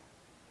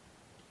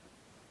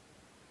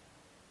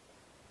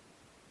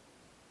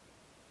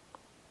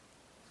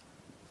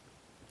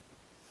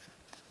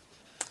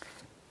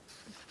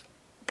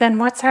 Then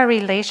what's our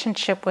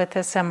relationship with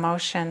this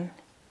emotion?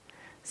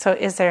 So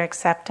is there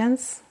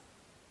acceptance?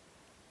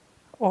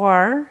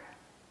 Or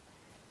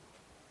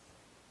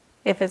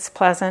if it's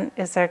pleasant,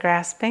 is there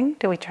grasping?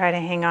 Do we try to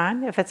hang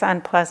on? If it's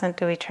unpleasant,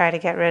 do we try to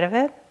get rid of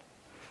it?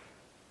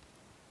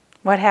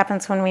 What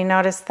happens when we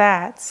notice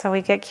that? So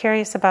we get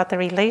curious about the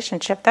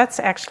relationship. That's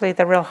actually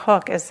the real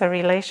hook, is the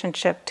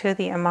relationship to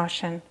the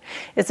emotion.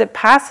 Is it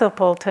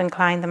possible to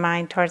incline the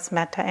mind towards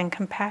metta and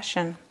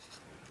compassion?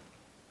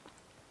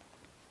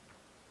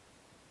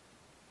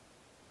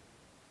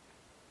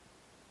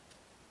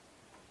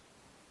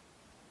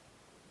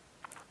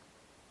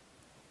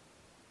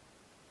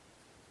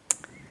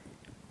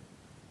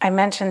 I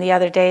mentioned the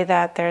other day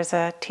that there's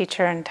a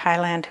teacher in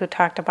Thailand who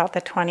talked about the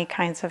 20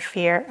 kinds of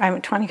fear,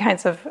 20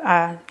 kinds of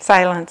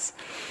silence.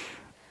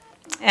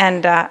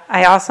 And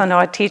I also know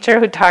a teacher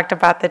who talked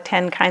about the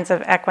 10 kinds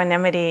of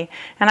equanimity.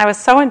 And I was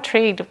so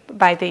intrigued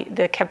by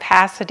the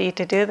capacity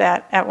to do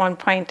that at one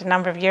point a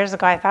number of years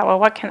ago. I thought, well,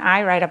 what can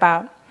I write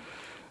about?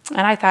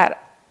 And I thought,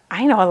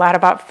 I know a lot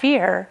about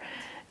fear.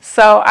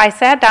 So I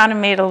sat down and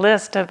made a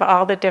list of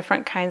all the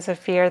different kinds of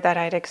fear that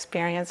I'd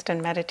experienced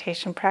in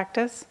meditation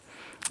practice.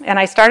 And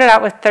I started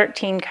out with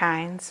 13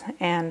 kinds,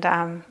 and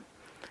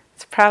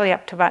it's probably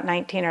up to about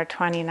 19 or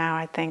 20 now,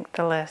 I think,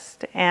 the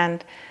list.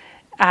 And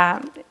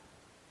it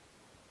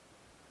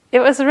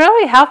was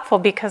really helpful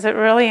because it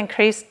really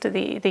increased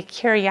the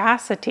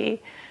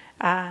curiosity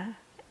and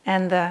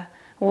the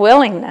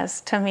willingness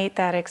to meet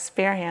that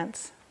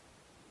experience.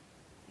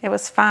 It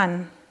was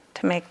fun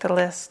to make the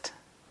list.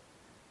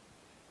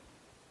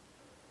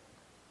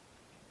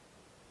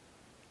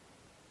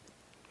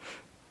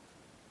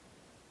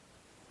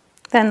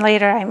 Then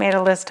later I made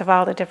a list of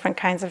all the different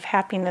kinds of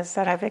happiness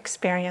that I've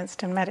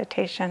experienced in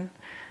meditation.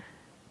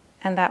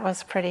 And that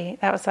was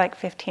like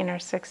 15 or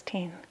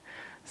 16.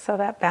 So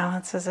that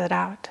balances it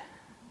out.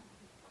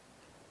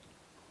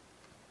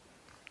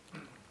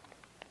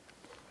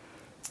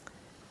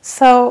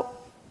 So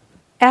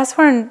as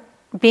we're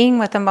being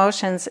with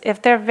emotions,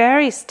 if they're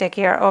very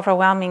sticky or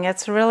overwhelming,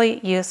 it's really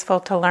useful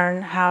to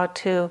learn how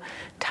to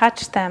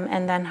touch them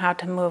and then how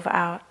to move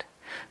out.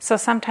 So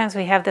sometimes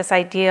we have this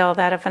ideal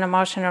that if an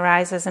emotion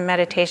arises in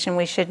meditation,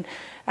 we should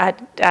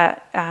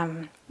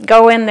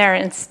go in there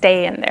and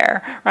stay in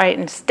there, right?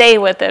 And stay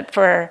with it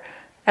for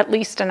at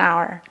least an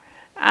hour.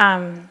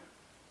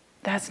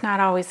 That's not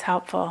always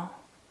helpful,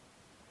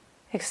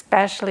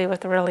 especially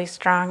with really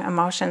strong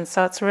emotions.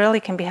 So it really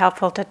can be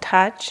helpful to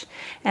touch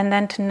and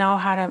then to know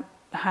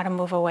how to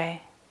move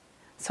away.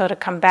 So to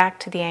come back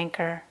to the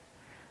anchor.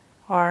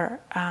 Or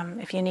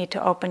if you need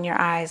to open your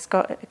eyes,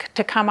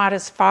 to come out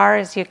as far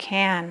as you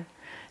can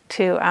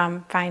to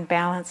find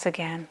balance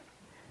again.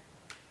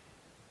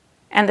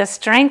 And the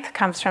strength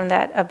comes from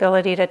that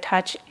ability to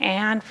touch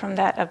and from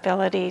that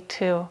ability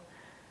to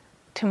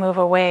move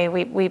away.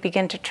 We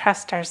begin to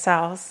trust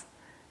ourselves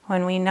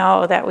when we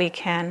know that we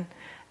can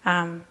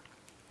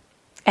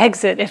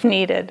exit if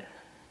needed.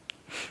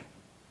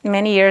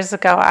 Many years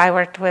ago, I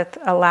worked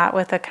a lot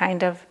with a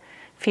kind of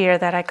fear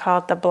that I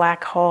called the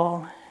black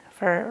hole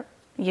for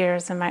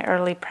years in my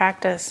early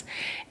practice.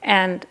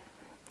 And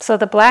so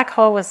the black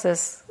hole was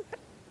this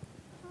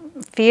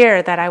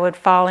fear that I would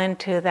fall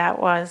into that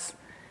was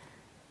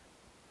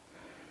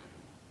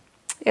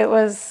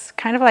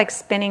kind of like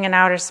spinning in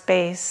outer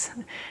space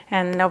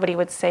and nobody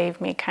would save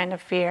me kind of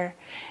fear.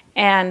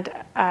 And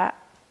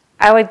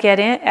I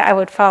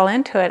would fall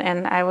into it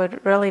and I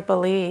would really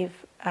believe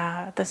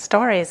the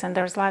stories, and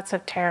there was lots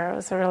of terror. It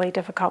was a really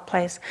difficult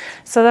place.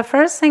 So the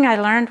first thing I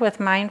learned with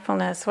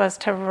mindfulness was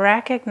to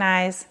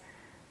recognize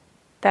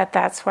that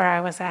that's where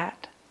I was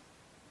at,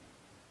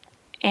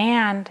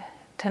 and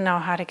to know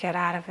how to get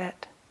out of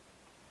it.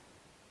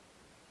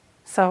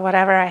 So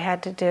whatever I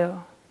had to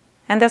do.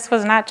 And this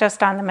was not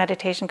just on the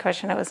meditation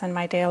cushion, it was in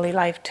my daily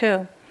life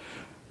too.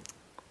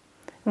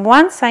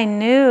 Once I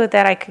knew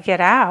that I could get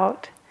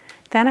out,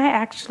 then I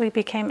actually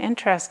became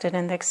interested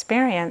in the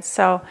experience.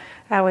 So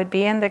I would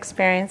be in the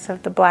experience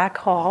of the black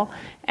hole,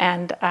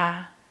 and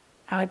I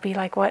would be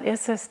like, what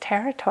is this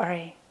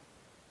territory?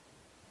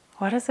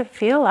 What does it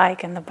feel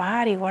like in the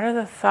body? What are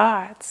the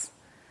thoughts?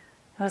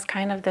 It was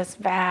kind of this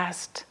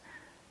vast,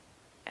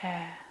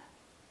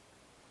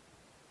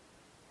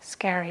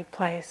 scary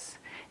place.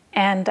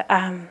 And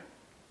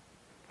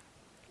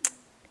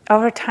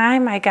over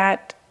time I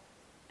got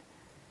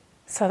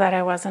so that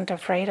I wasn't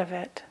afraid of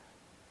it.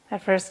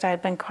 At first I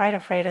had been quite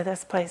afraid of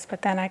this place,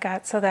 but then I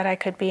got so that I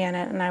could be in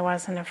it and I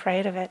wasn't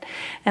afraid of it.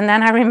 And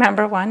then I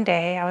remember one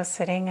day I was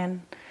sitting,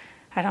 and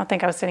I don't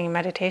think I was sitting in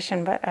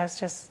meditation, but I was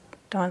just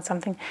doing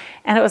something,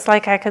 and it was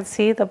like I could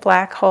see the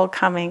black hole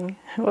coming.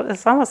 It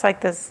was almost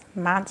like this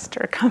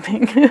monster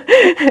coming.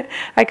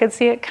 I could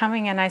see it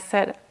coming, and I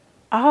said,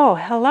 "Oh,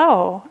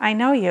 hello, I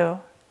know you."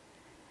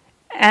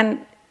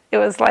 And it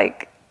was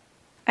like,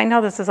 I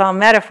know this is all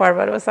metaphor,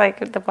 but it was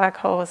like the black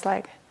hole was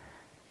like,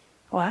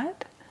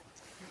 what?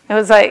 It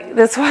was like,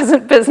 this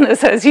wasn't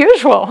business as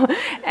usual.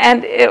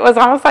 And it was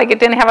almost like it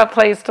didn't have a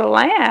place to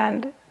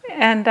land.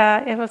 And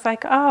it was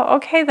like, oh,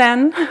 okay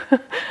then,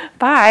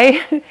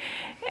 bye.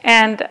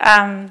 And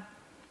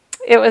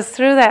it was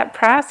through that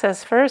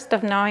process, first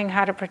of knowing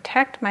how to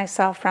protect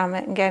myself from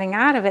it and getting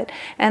out of it,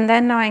 and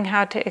then knowing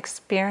how to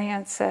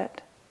experience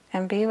it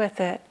and be with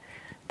it,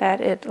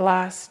 that it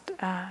lost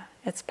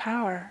its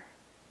power.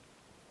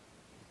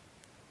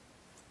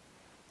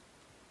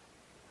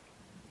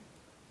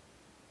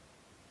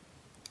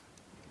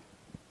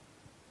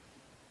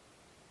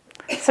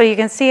 So you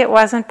can see it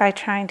wasn't by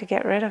trying to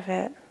get rid of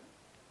it.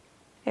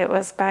 It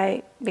was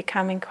by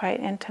becoming quite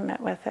intimate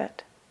with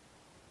it.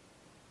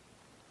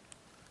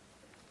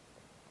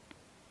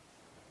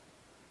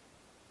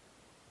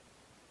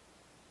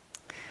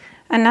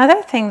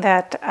 Another thing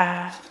that,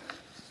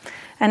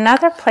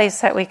 another place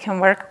that we can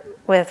work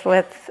with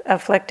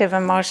afflictive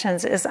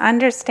emotions is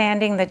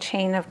understanding the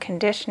chain of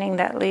conditioning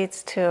that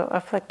leads to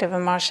afflictive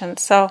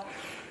emotions. So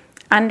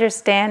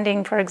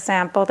understanding, for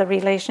example, the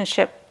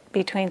relationship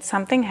between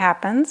something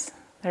happens,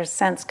 there's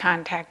sense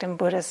contact in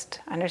Buddhist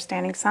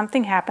understanding,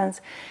 something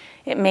happens,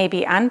 it may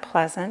be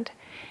unpleasant,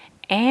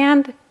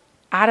 and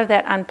out of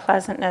that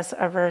unpleasantness,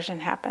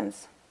 aversion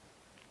happens.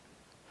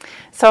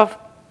 So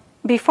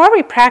before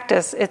we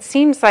practice, it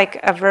seems like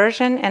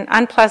aversion and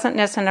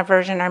unpleasantness and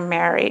aversion are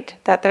married,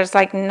 that there's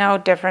like no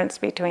difference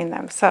between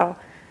them. So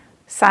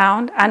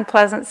sound,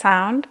 unpleasant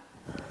sound,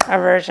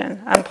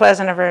 aversion,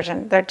 unpleasant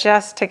aversion, they're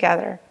just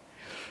together.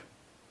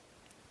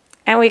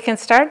 And we can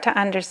start to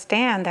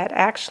understand that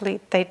actually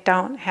they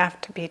don't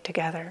have to be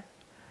together.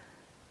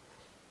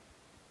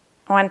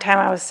 One time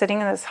I was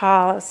sitting in this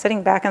hall, I was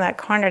sitting back in that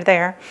corner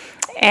there,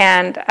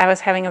 and I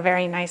was having a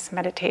very nice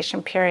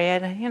meditation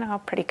period,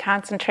 pretty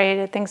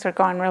concentrated, things were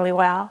going really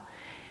well.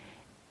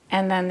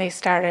 And then they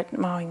started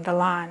mowing the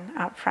lawn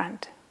out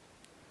front.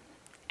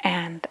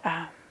 And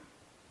I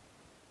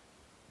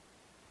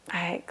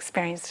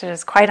experienced it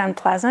as quite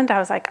unpleasant. I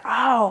was like,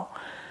 oh,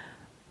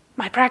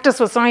 my practice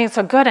was going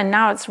so good and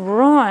now it's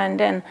ruined,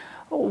 and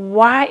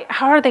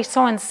how are they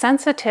so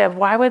insensitive?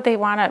 Why would they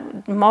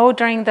want to mow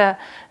during the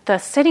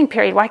sitting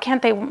period? Why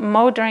can't they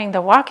mow during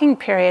the walking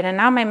period? And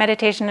now my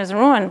meditation is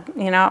ruined,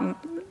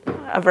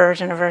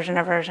 aversion,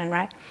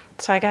 right?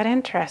 So I got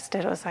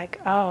interested. It was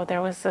like, oh,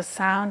 there was the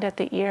sound at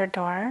the ear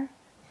door,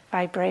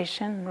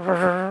 vibration,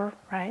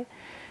 right?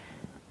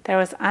 There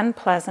was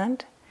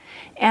unpleasant.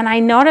 And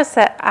I noticed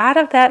that out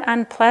of that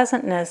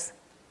unpleasantness,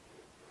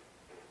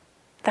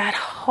 that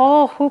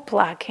whole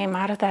hoopla came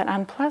out of that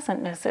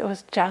unpleasantness. It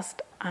was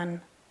just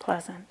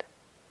unpleasant.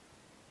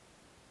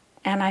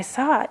 And I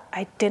saw it.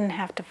 I didn't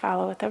have to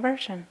follow with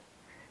aversion.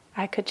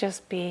 I could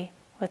just be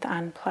with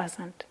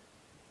unpleasant.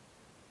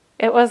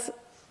 It was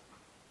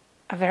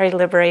a very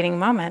liberating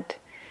moment,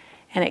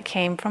 and it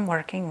came from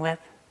working with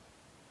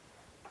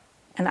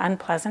an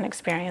unpleasant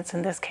experience.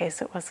 In this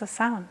case, it was a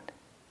sound.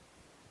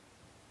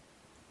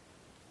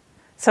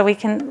 So we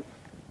can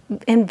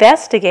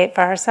investigate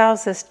for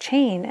ourselves this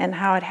chain and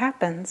how it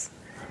happens,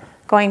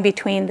 going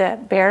between the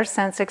bare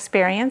sense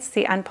experience,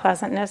 the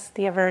unpleasantness,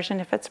 the aversion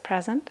if it's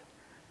present.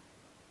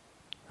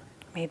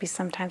 Maybe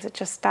sometimes it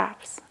just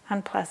stops,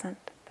 unpleasant.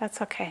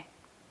 That's okay.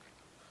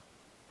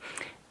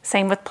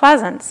 Same with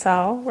pleasant.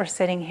 So we're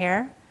sitting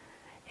here,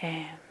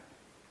 and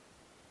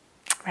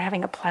we're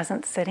having a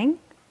pleasant sitting,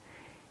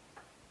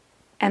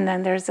 and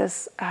then there's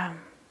this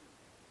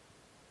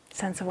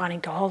sense of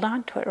wanting to hold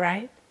on to it,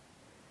 right?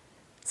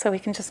 So we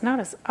can just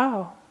notice,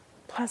 oh,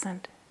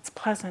 pleasant, it's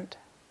pleasant.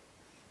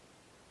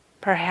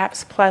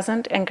 Perhaps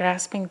pleasant and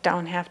grasping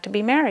don't have to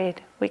be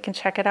married. We can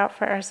check it out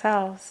for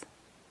ourselves.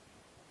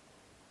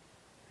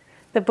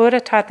 The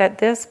Buddha taught that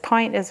this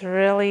point is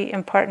really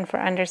important for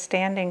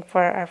understanding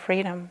for our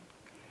freedom.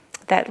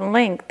 That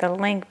link, the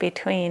link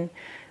between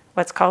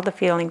what's called the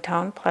feeling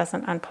tone,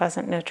 pleasant,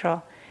 unpleasant,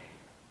 neutral,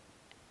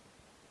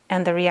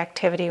 and the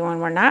reactivity when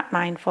we're not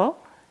mindful.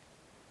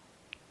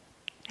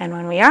 And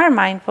when we are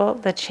mindful,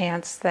 the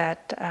chance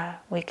that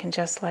we can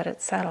just let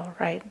it settle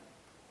right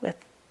with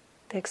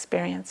the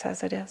experience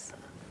as it is.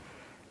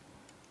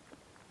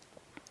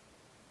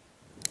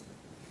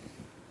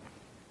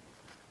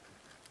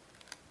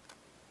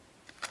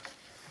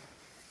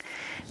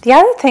 The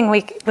other thing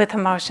with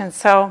emotions,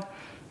 so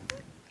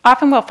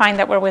often we'll find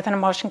that we're with an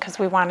emotion because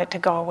we want it to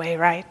go away,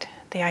 right?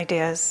 The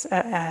idea is,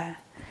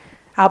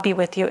 I'll be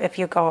with you if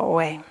you go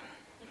away.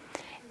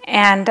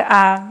 And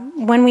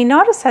when we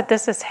notice that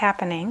this is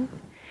happening,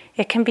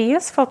 it can be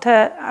useful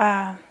to,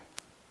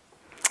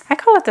 I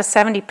call it the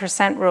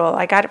 70% rule.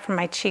 I got it from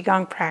my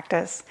Qigong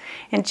practice.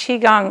 In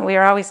Qigong, we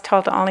are always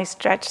told to only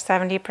stretch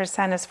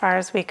 70% as far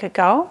as we could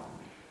go.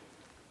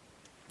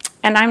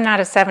 And I'm not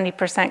a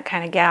 70%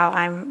 kind of gal.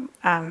 I'm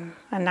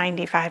a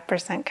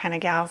 95% kind of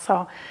gal.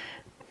 So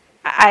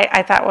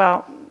I thought,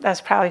 well,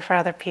 that's probably for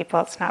other people.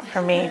 It's not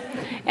for me.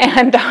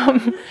 And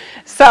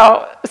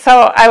so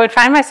I would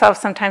find myself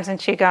sometimes in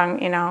Qigong,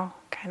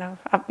 kind of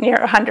up near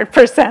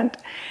 100%.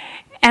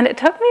 And it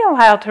took me a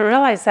while to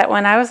realize that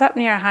when I was up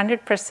near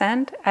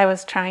 100%, I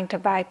was trying to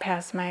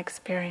bypass my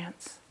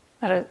experience.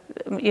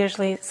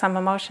 Usually some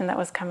emotion that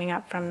was coming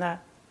up from the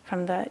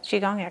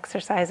Qigong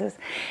exercises.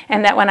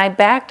 And that when I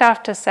backed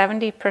off to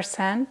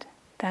 70%,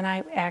 then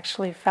I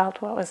actually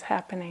felt what was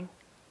happening.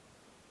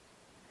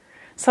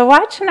 So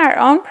watch in our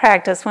own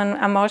practice when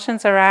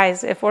emotions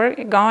arise, if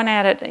we're going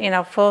at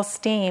it, full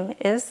steam,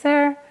 is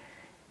there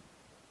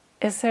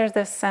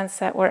this sense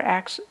that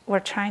we're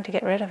trying to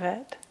get rid of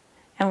it?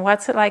 And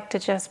what's it like to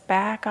just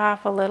back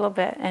off a little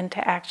bit and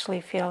to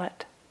actually feel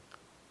it?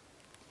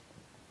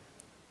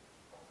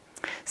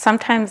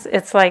 Sometimes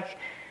it's like,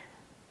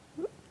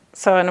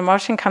 so an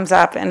emotion comes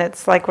up and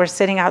it's like we're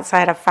sitting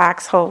outside a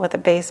foxhole with a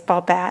baseball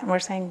bat and we're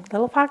saying,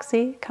 little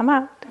foxy, come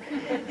out.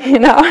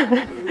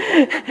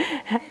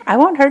 I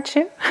won't hurt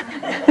you.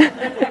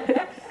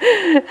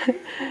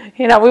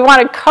 We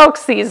want to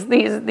coax these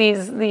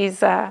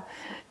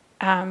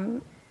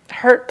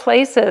hurt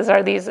places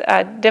or these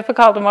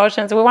difficult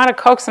emotions. We want to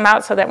coax them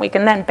out so that we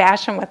can then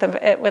bash them with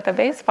a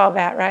baseball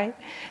bat, right?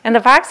 And the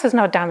fox is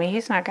no dummy.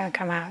 He's not going to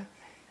come out.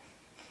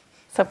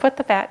 So put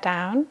the bat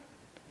down.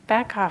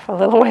 Back off a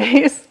little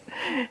ways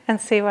and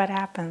see what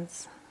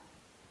happens.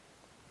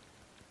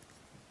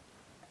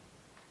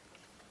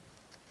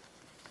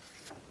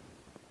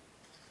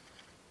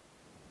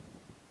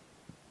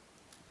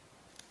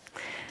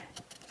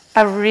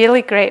 A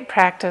really great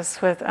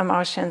practice with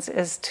emotions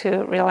is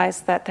to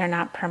realize that they're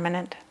not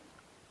permanent.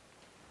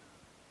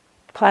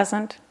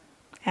 Pleasant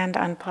and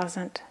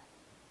unpleasant.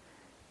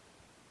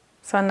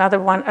 So another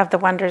one of the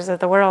wonders of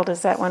the world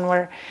is that when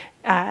we're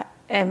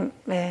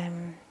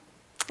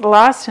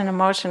lost in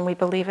emotion, we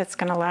believe it's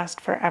going to last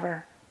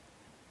forever.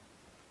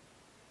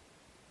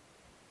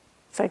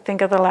 It's like,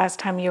 think of the last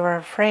time you were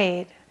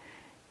afraid.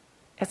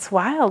 It's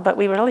wild, but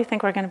we really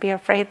think we're going to be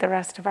afraid the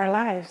rest of our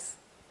lives.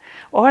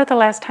 Or the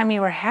last time you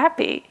were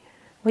happy.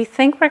 We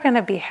think we're going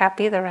to be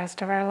happy the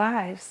rest of our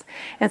lives.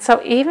 And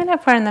so even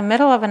if we're in the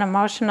middle of an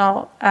emotion,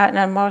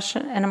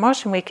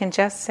 we can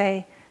just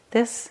say,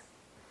 this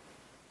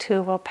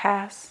too will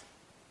pass.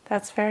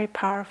 That's very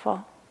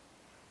powerful.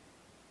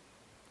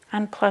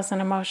 Unpleasant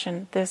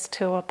emotion, this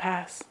too will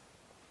pass.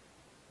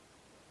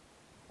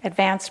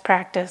 Advanced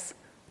practice,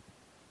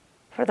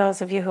 for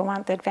those of you who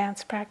want the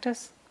advanced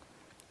practice,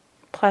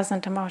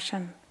 pleasant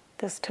emotion,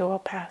 this too will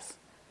pass.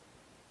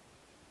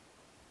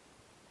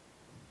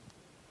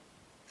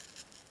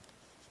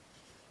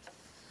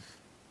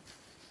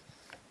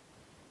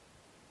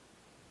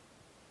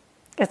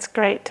 It's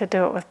great to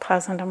do it with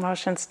pleasant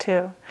emotions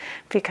too,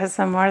 because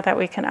the more that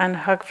we can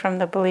unhook from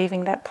the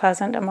believing that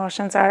pleasant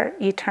emotions are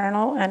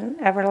eternal and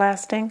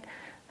everlasting,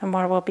 the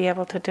more we'll be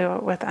able to do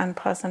it with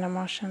unpleasant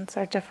emotions,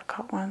 or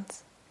difficult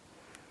ones.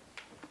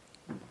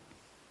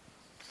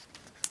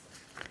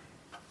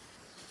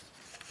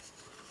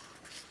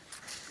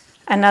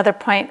 Another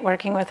point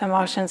working with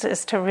emotions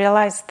is to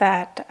realize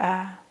that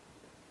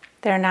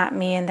they're not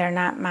me and they're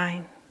not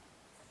mine.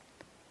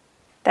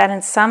 That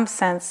in some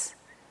sense,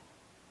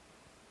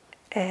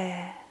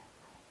 they're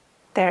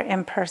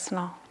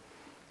impersonal.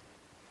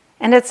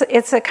 And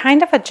it's a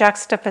kind of a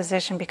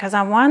juxtaposition, because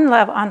on one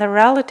level, on the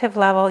relative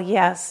level,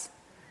 yes,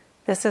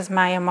 this is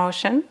my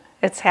emotion,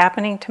 it's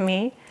happening to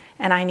me,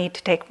 and I need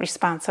to take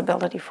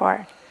responsibility for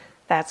it.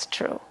 That's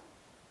true.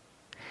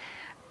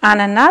 On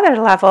another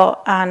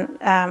level,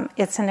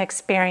 it's an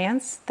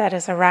experience that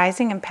is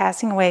arising and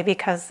passing away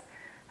because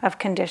of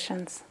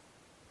conditions.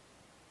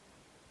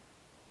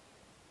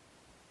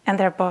 And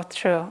they're both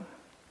true.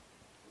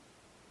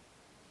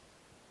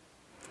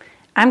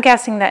 I'm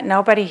guessing that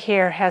nobody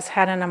here has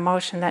had an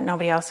emotion that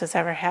nobody else has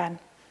ever had.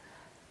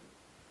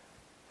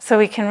 So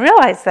we can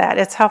realize that.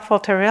 It's helpful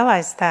to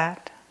realize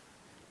that.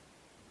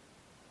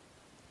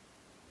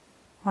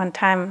 One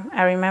time,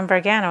 I remember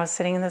again, I was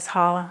sitting in this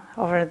hall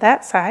over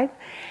that side,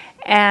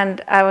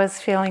 and I was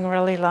feeling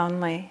really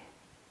lonely.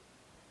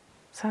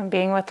 So I'm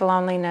being with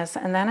loneliness.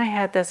 And then I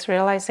had this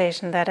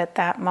realization that at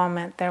that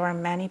moment there were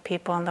many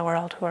people in the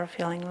world who were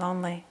feeling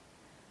lonely.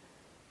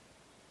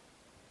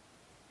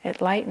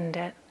 It lightened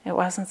it. It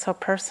wasn't so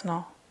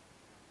personal.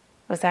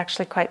 It was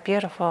actually quite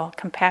beautiful.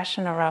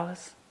 Compassion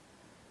arose.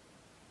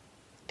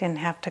 Didn't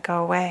have to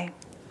go away.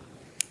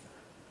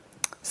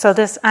 So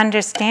this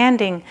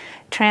understanding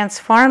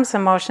transforms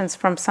emotions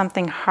from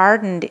something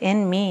hardened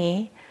in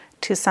me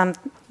to some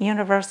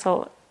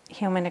universal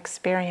human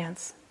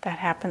experience that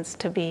happens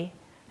to be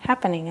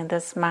happening in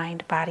this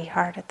mind, body,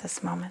 heart at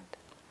this moment.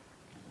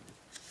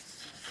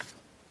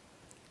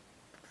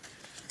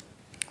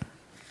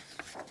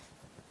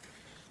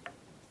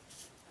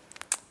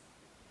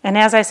 And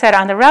as I said,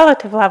 on the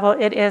relative level,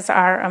 it is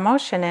our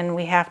emotion and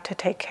we have to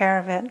take care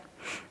of it.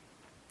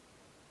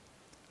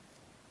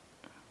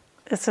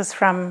 This is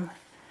from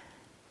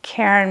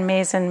Karen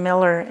Mazin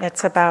Miller.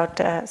 It's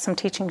about some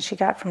teaching she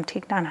got from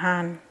Thich Nhat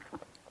Hanh.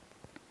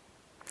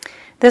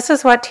 This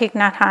is what Thich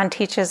Nhat Hanh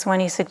teaches when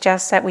he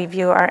suggests that we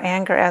view our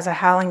anger as a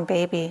howling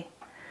baby.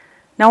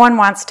 No one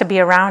wants to be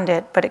around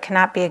it, but it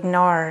cannot be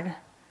ignored.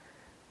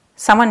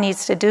 Someone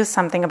needs to do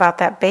something about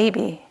that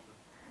baby.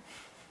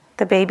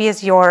 The baby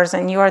is yours,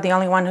 and you are the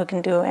only one who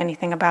can do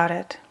anything about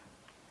it.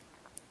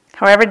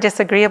 However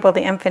disagreeable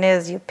the infant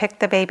is, you pick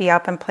the baby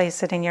up and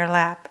place it in your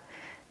lap.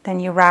 Then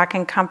you rock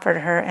and comfort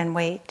her and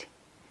wait.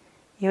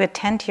 You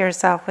attend to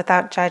yourself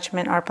without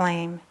judgment or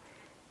blame.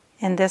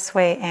 In this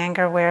way,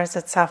 anger wears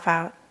itself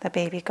out. The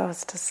baby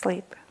goes to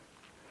sleep.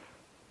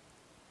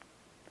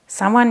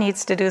 Someone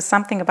needs to do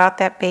something about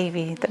that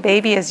baby. The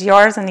baby is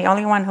yours, and the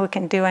only one who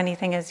can do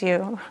anything is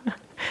you.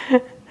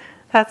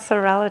 That's the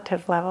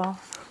relative level.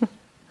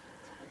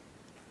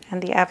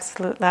 And the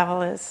absolute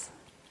level is,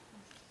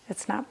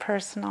 it's not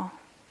personal.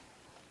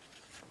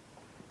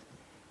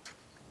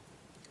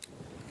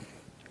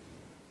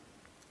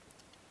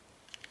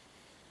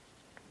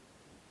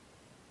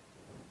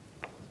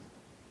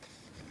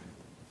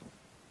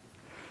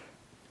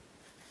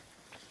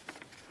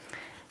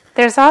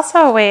 There's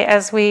also a way,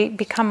 as we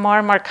become more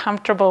and more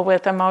comfortable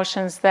with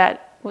emotions,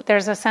 that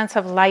there's a sense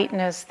of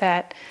lightness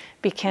that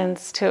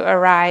begins to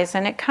arise,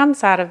 and it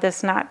comes out of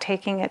this not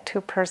taking it too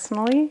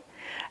personally.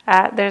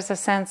 There's a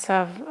sense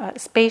of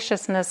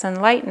spaciousness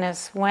and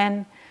lightness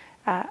when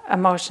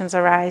emotions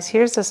arise.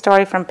 Here's a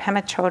story from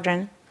Pema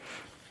Chodron.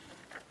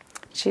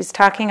 She's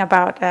talking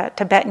about a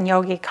Tibetan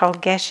yogi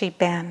called Geshe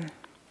Ben.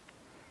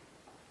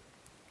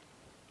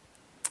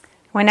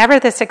 Whenever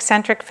this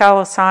eccentric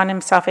fellow saw in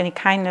himself any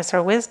kindness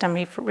or wisdom,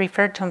 he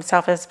referred to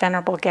himself as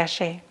Venerable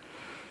Geshe.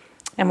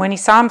 And when he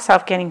saw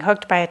himself getting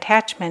hooked by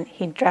attachment,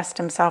 he dressed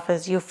himself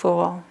as "you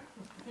fool."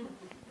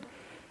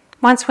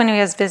 Once when he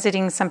was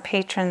visiting some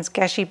patrons,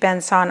 Geshe Ben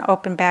saw an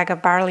open bag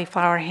of barley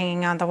flour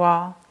hanging on the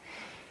wall.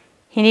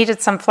 He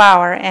needed some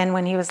flour, and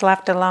when he was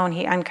left alone,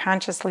 he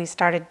unconsciously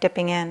started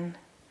dipping in.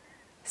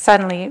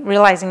 Suddenly,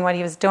 realizing what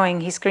he was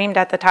doing, he screamed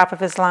at the top of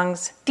his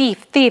lungs,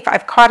 "Thief, thief,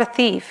 I've caught a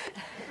thief."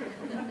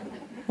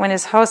 When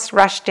his host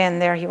rushed in,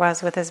 there he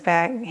was with his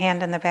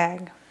hand in the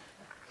bag.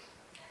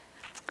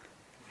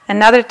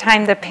 Another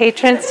time the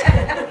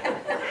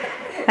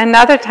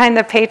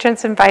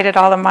patrons invited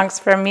all the monks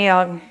for a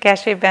meal.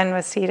 Geshe Ben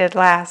was seated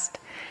last.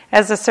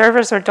 As the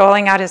servers were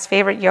doling out his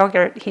favorite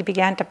yogurt, he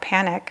began to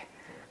panic.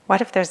 What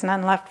if there's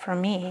none left for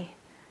me?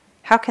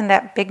 How can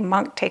that big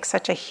monk take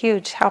such a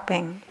huge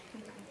helping?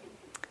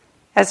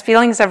 As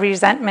feelings of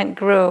resentment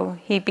grew,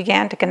 he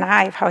began to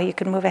connive how he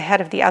could move ahead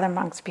of the other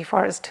monks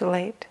before it was too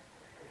late.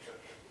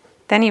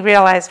 Then he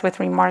realized with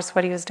remorse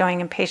what he was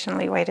doing and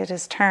patiently waited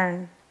his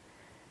turn.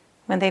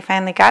 When they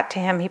finally got to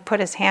him, he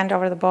put his hand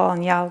over the bowl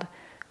and yelled,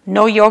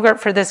 "No yogurt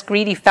for this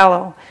greedy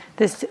fellow.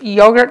 This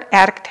yogurt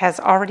addict has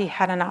already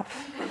had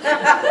enough."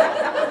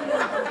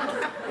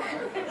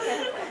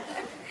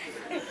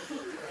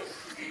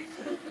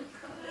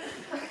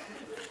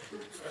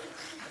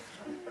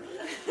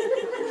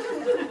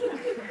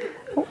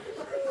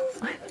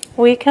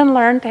 We can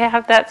learn to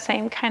have that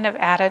same kind of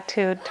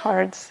attitude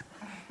towards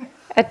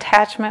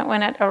attachment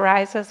when it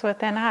arises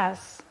within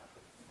us.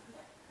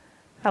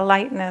 A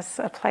lightness,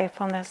 a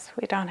playfulness.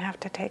 We don't have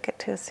to take it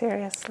too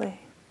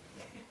seriously.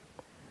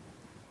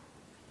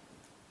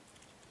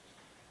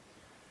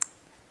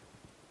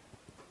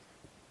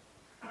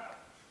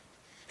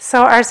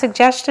 So our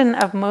suggestion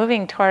of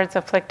moving towards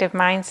afflictive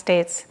mind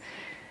states,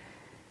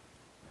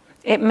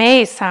 it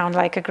may sound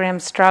like a grim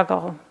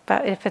struggle,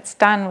 but if it's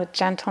done with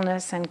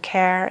gentleness and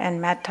care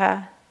and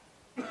metta,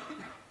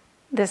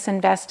 this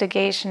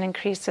investigation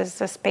increases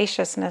the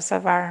spaciousness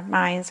of our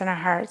minds and our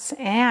hearts,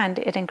 and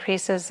it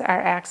increases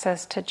our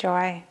access to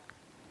joy.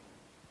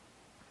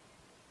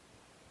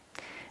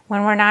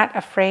 When we're not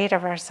afraid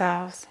of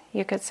ourselves,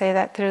 you could say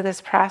that through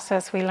this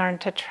process we learn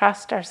to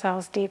trust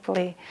ourselves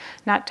deeply,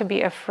 not to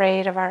be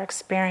afraid of our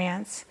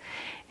experience.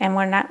 And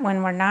when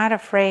we're not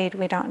afraid,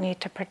 we don't need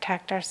to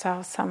protect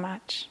ourselves so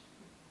much.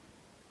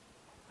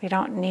 We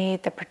don't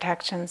need the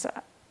protections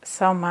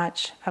so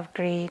much of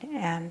greed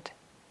and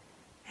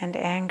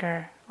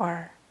anger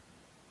or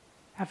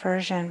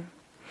aversion.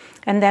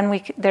 And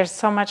then there's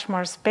so much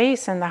more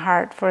space in the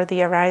heart for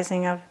the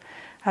arising of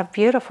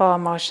beautiful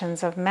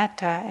emotions of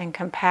metta and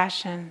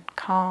compassion,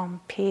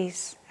 calm,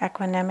 peace,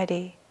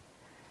 equanimity.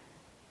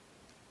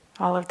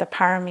 All of the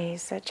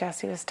paramis that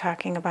Jesse was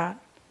talking about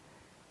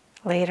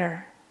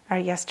later or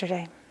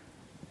yesterday.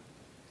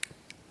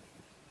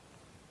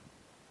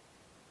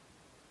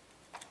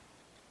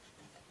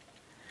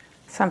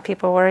 Some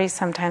people worry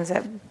sometimes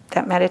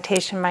that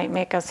meditation might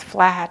make us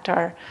flat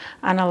or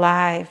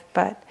unalive,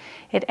 but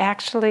it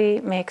actually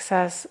makes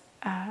us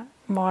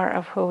more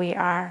of who we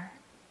are.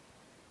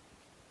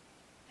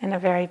 In a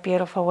very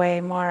beautiful way,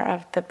 more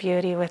of the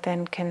beauty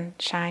within can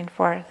shine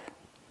forth.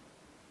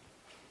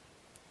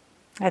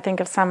 I think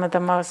of some of the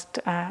most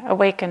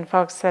awakened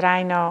folks that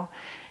I know,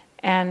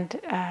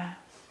 and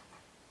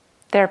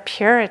their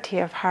purity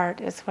of heart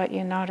is what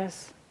you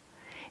notice.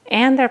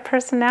 And their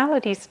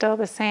personality is still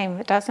the same.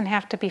 It doesn't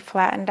have to be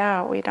flattened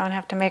out. We don't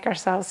have to make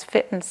ourselves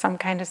fit in some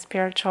kind of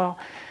spiritual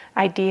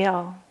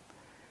ideal.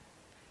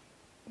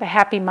 The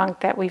happy monk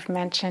that we've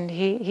mentioned,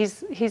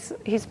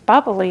 he's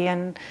bubbly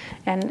and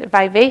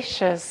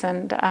vivacious,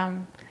 and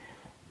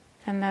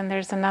then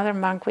there's another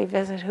monk we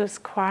visit who's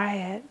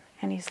quiet,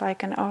 and he's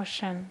like an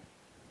ocean.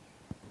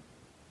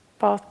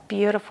 Both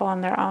beautiful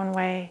in their own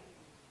way.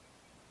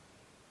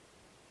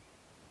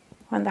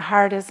 When the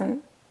heart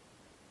isn't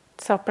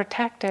so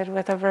protected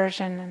with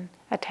aversion and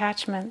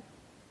attachment,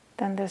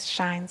 then this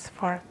shines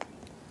forth.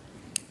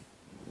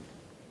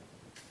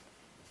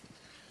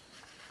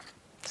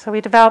 So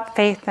we develop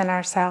faith in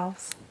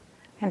ourselves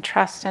and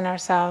trust in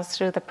ourselves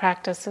through the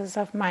practices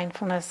of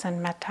mindfulness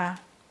and metta.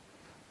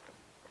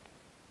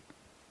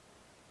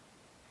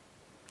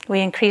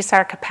 We increase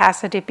our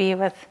capacity to be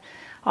with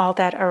all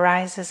that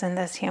arises in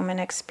this human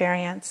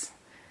experience,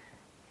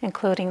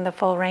 including the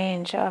full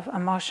range of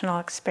emotional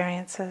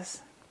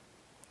experiences.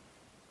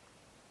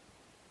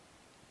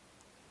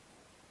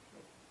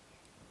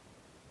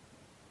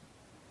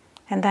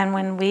 And then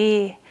when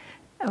we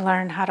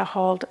learn how to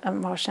hold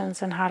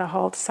emotions and how to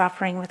hold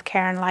suffering with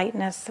care and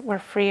lightness, we're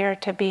freer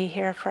to be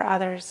here for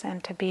others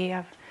and to be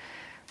of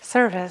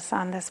service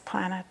on this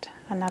planet.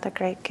 Another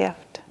great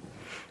gift.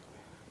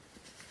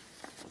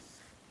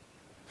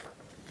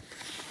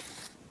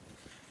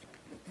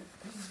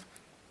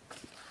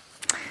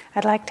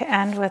 I'd like to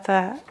end with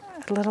a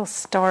little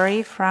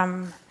story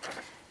from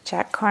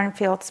Jack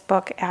Kornfield's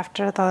book,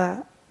 After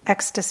the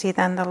Ecstasy,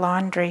 Then the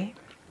Laundry.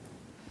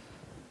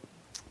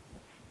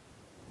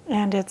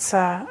 And it's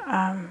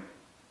a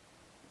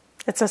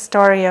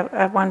story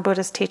of one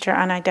Buddhist teacher,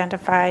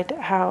 unidentified,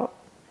 how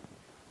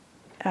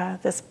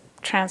this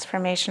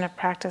transformation of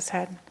practice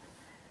had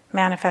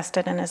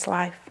manifested in his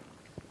life.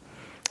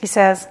 He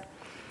says,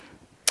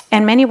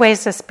 "In many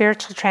ways, the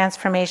spiritual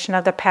transformation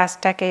of the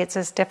past decades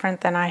is different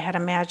than I had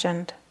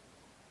imagined.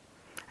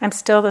 I'm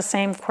still the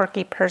same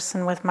quirky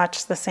person with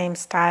much the same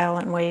style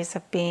and ways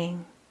of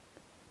being.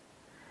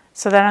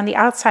 So that on the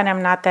outside,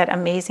 I'm not that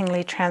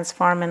amazingly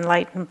transformed,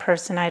 enlightened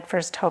person I'd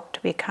first hoped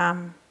to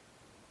become.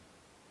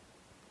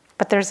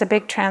 But there's a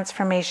big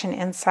transformation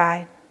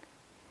inside.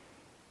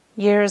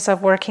 Years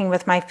of working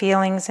with my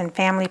feelings and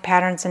family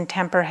patterns and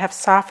temper have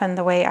softened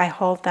the way I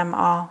hold them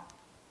all.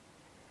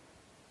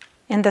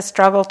 In the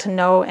struggle to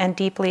know and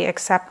deeply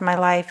accept my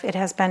life, it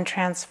has been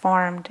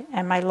transformed,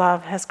 and my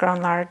love has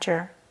grown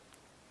larger.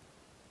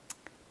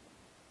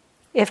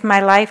 If my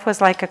life was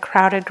like a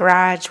crowded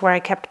garage where I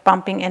kept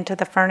bumping into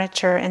the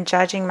furniture and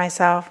judging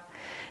myself,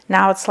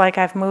 now it's like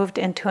I've moved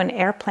into an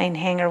airplane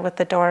hangar with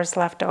the doors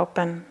left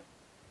open.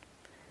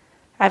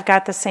 I've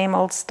got the same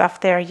old stuff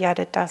there, yet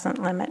it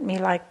doesn't limit me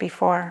like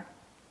before.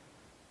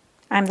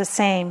 I'm the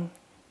same,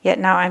 yet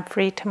now I'm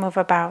free to move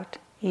about,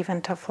 even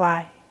to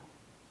fly."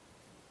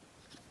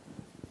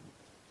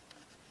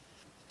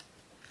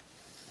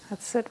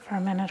 Let's sit for a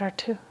minute or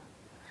two.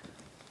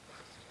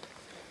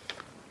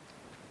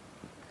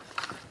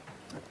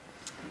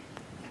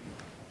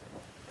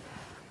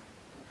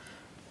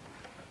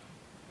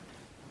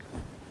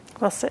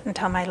 We'll sit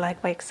until my leg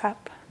wakes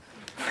up.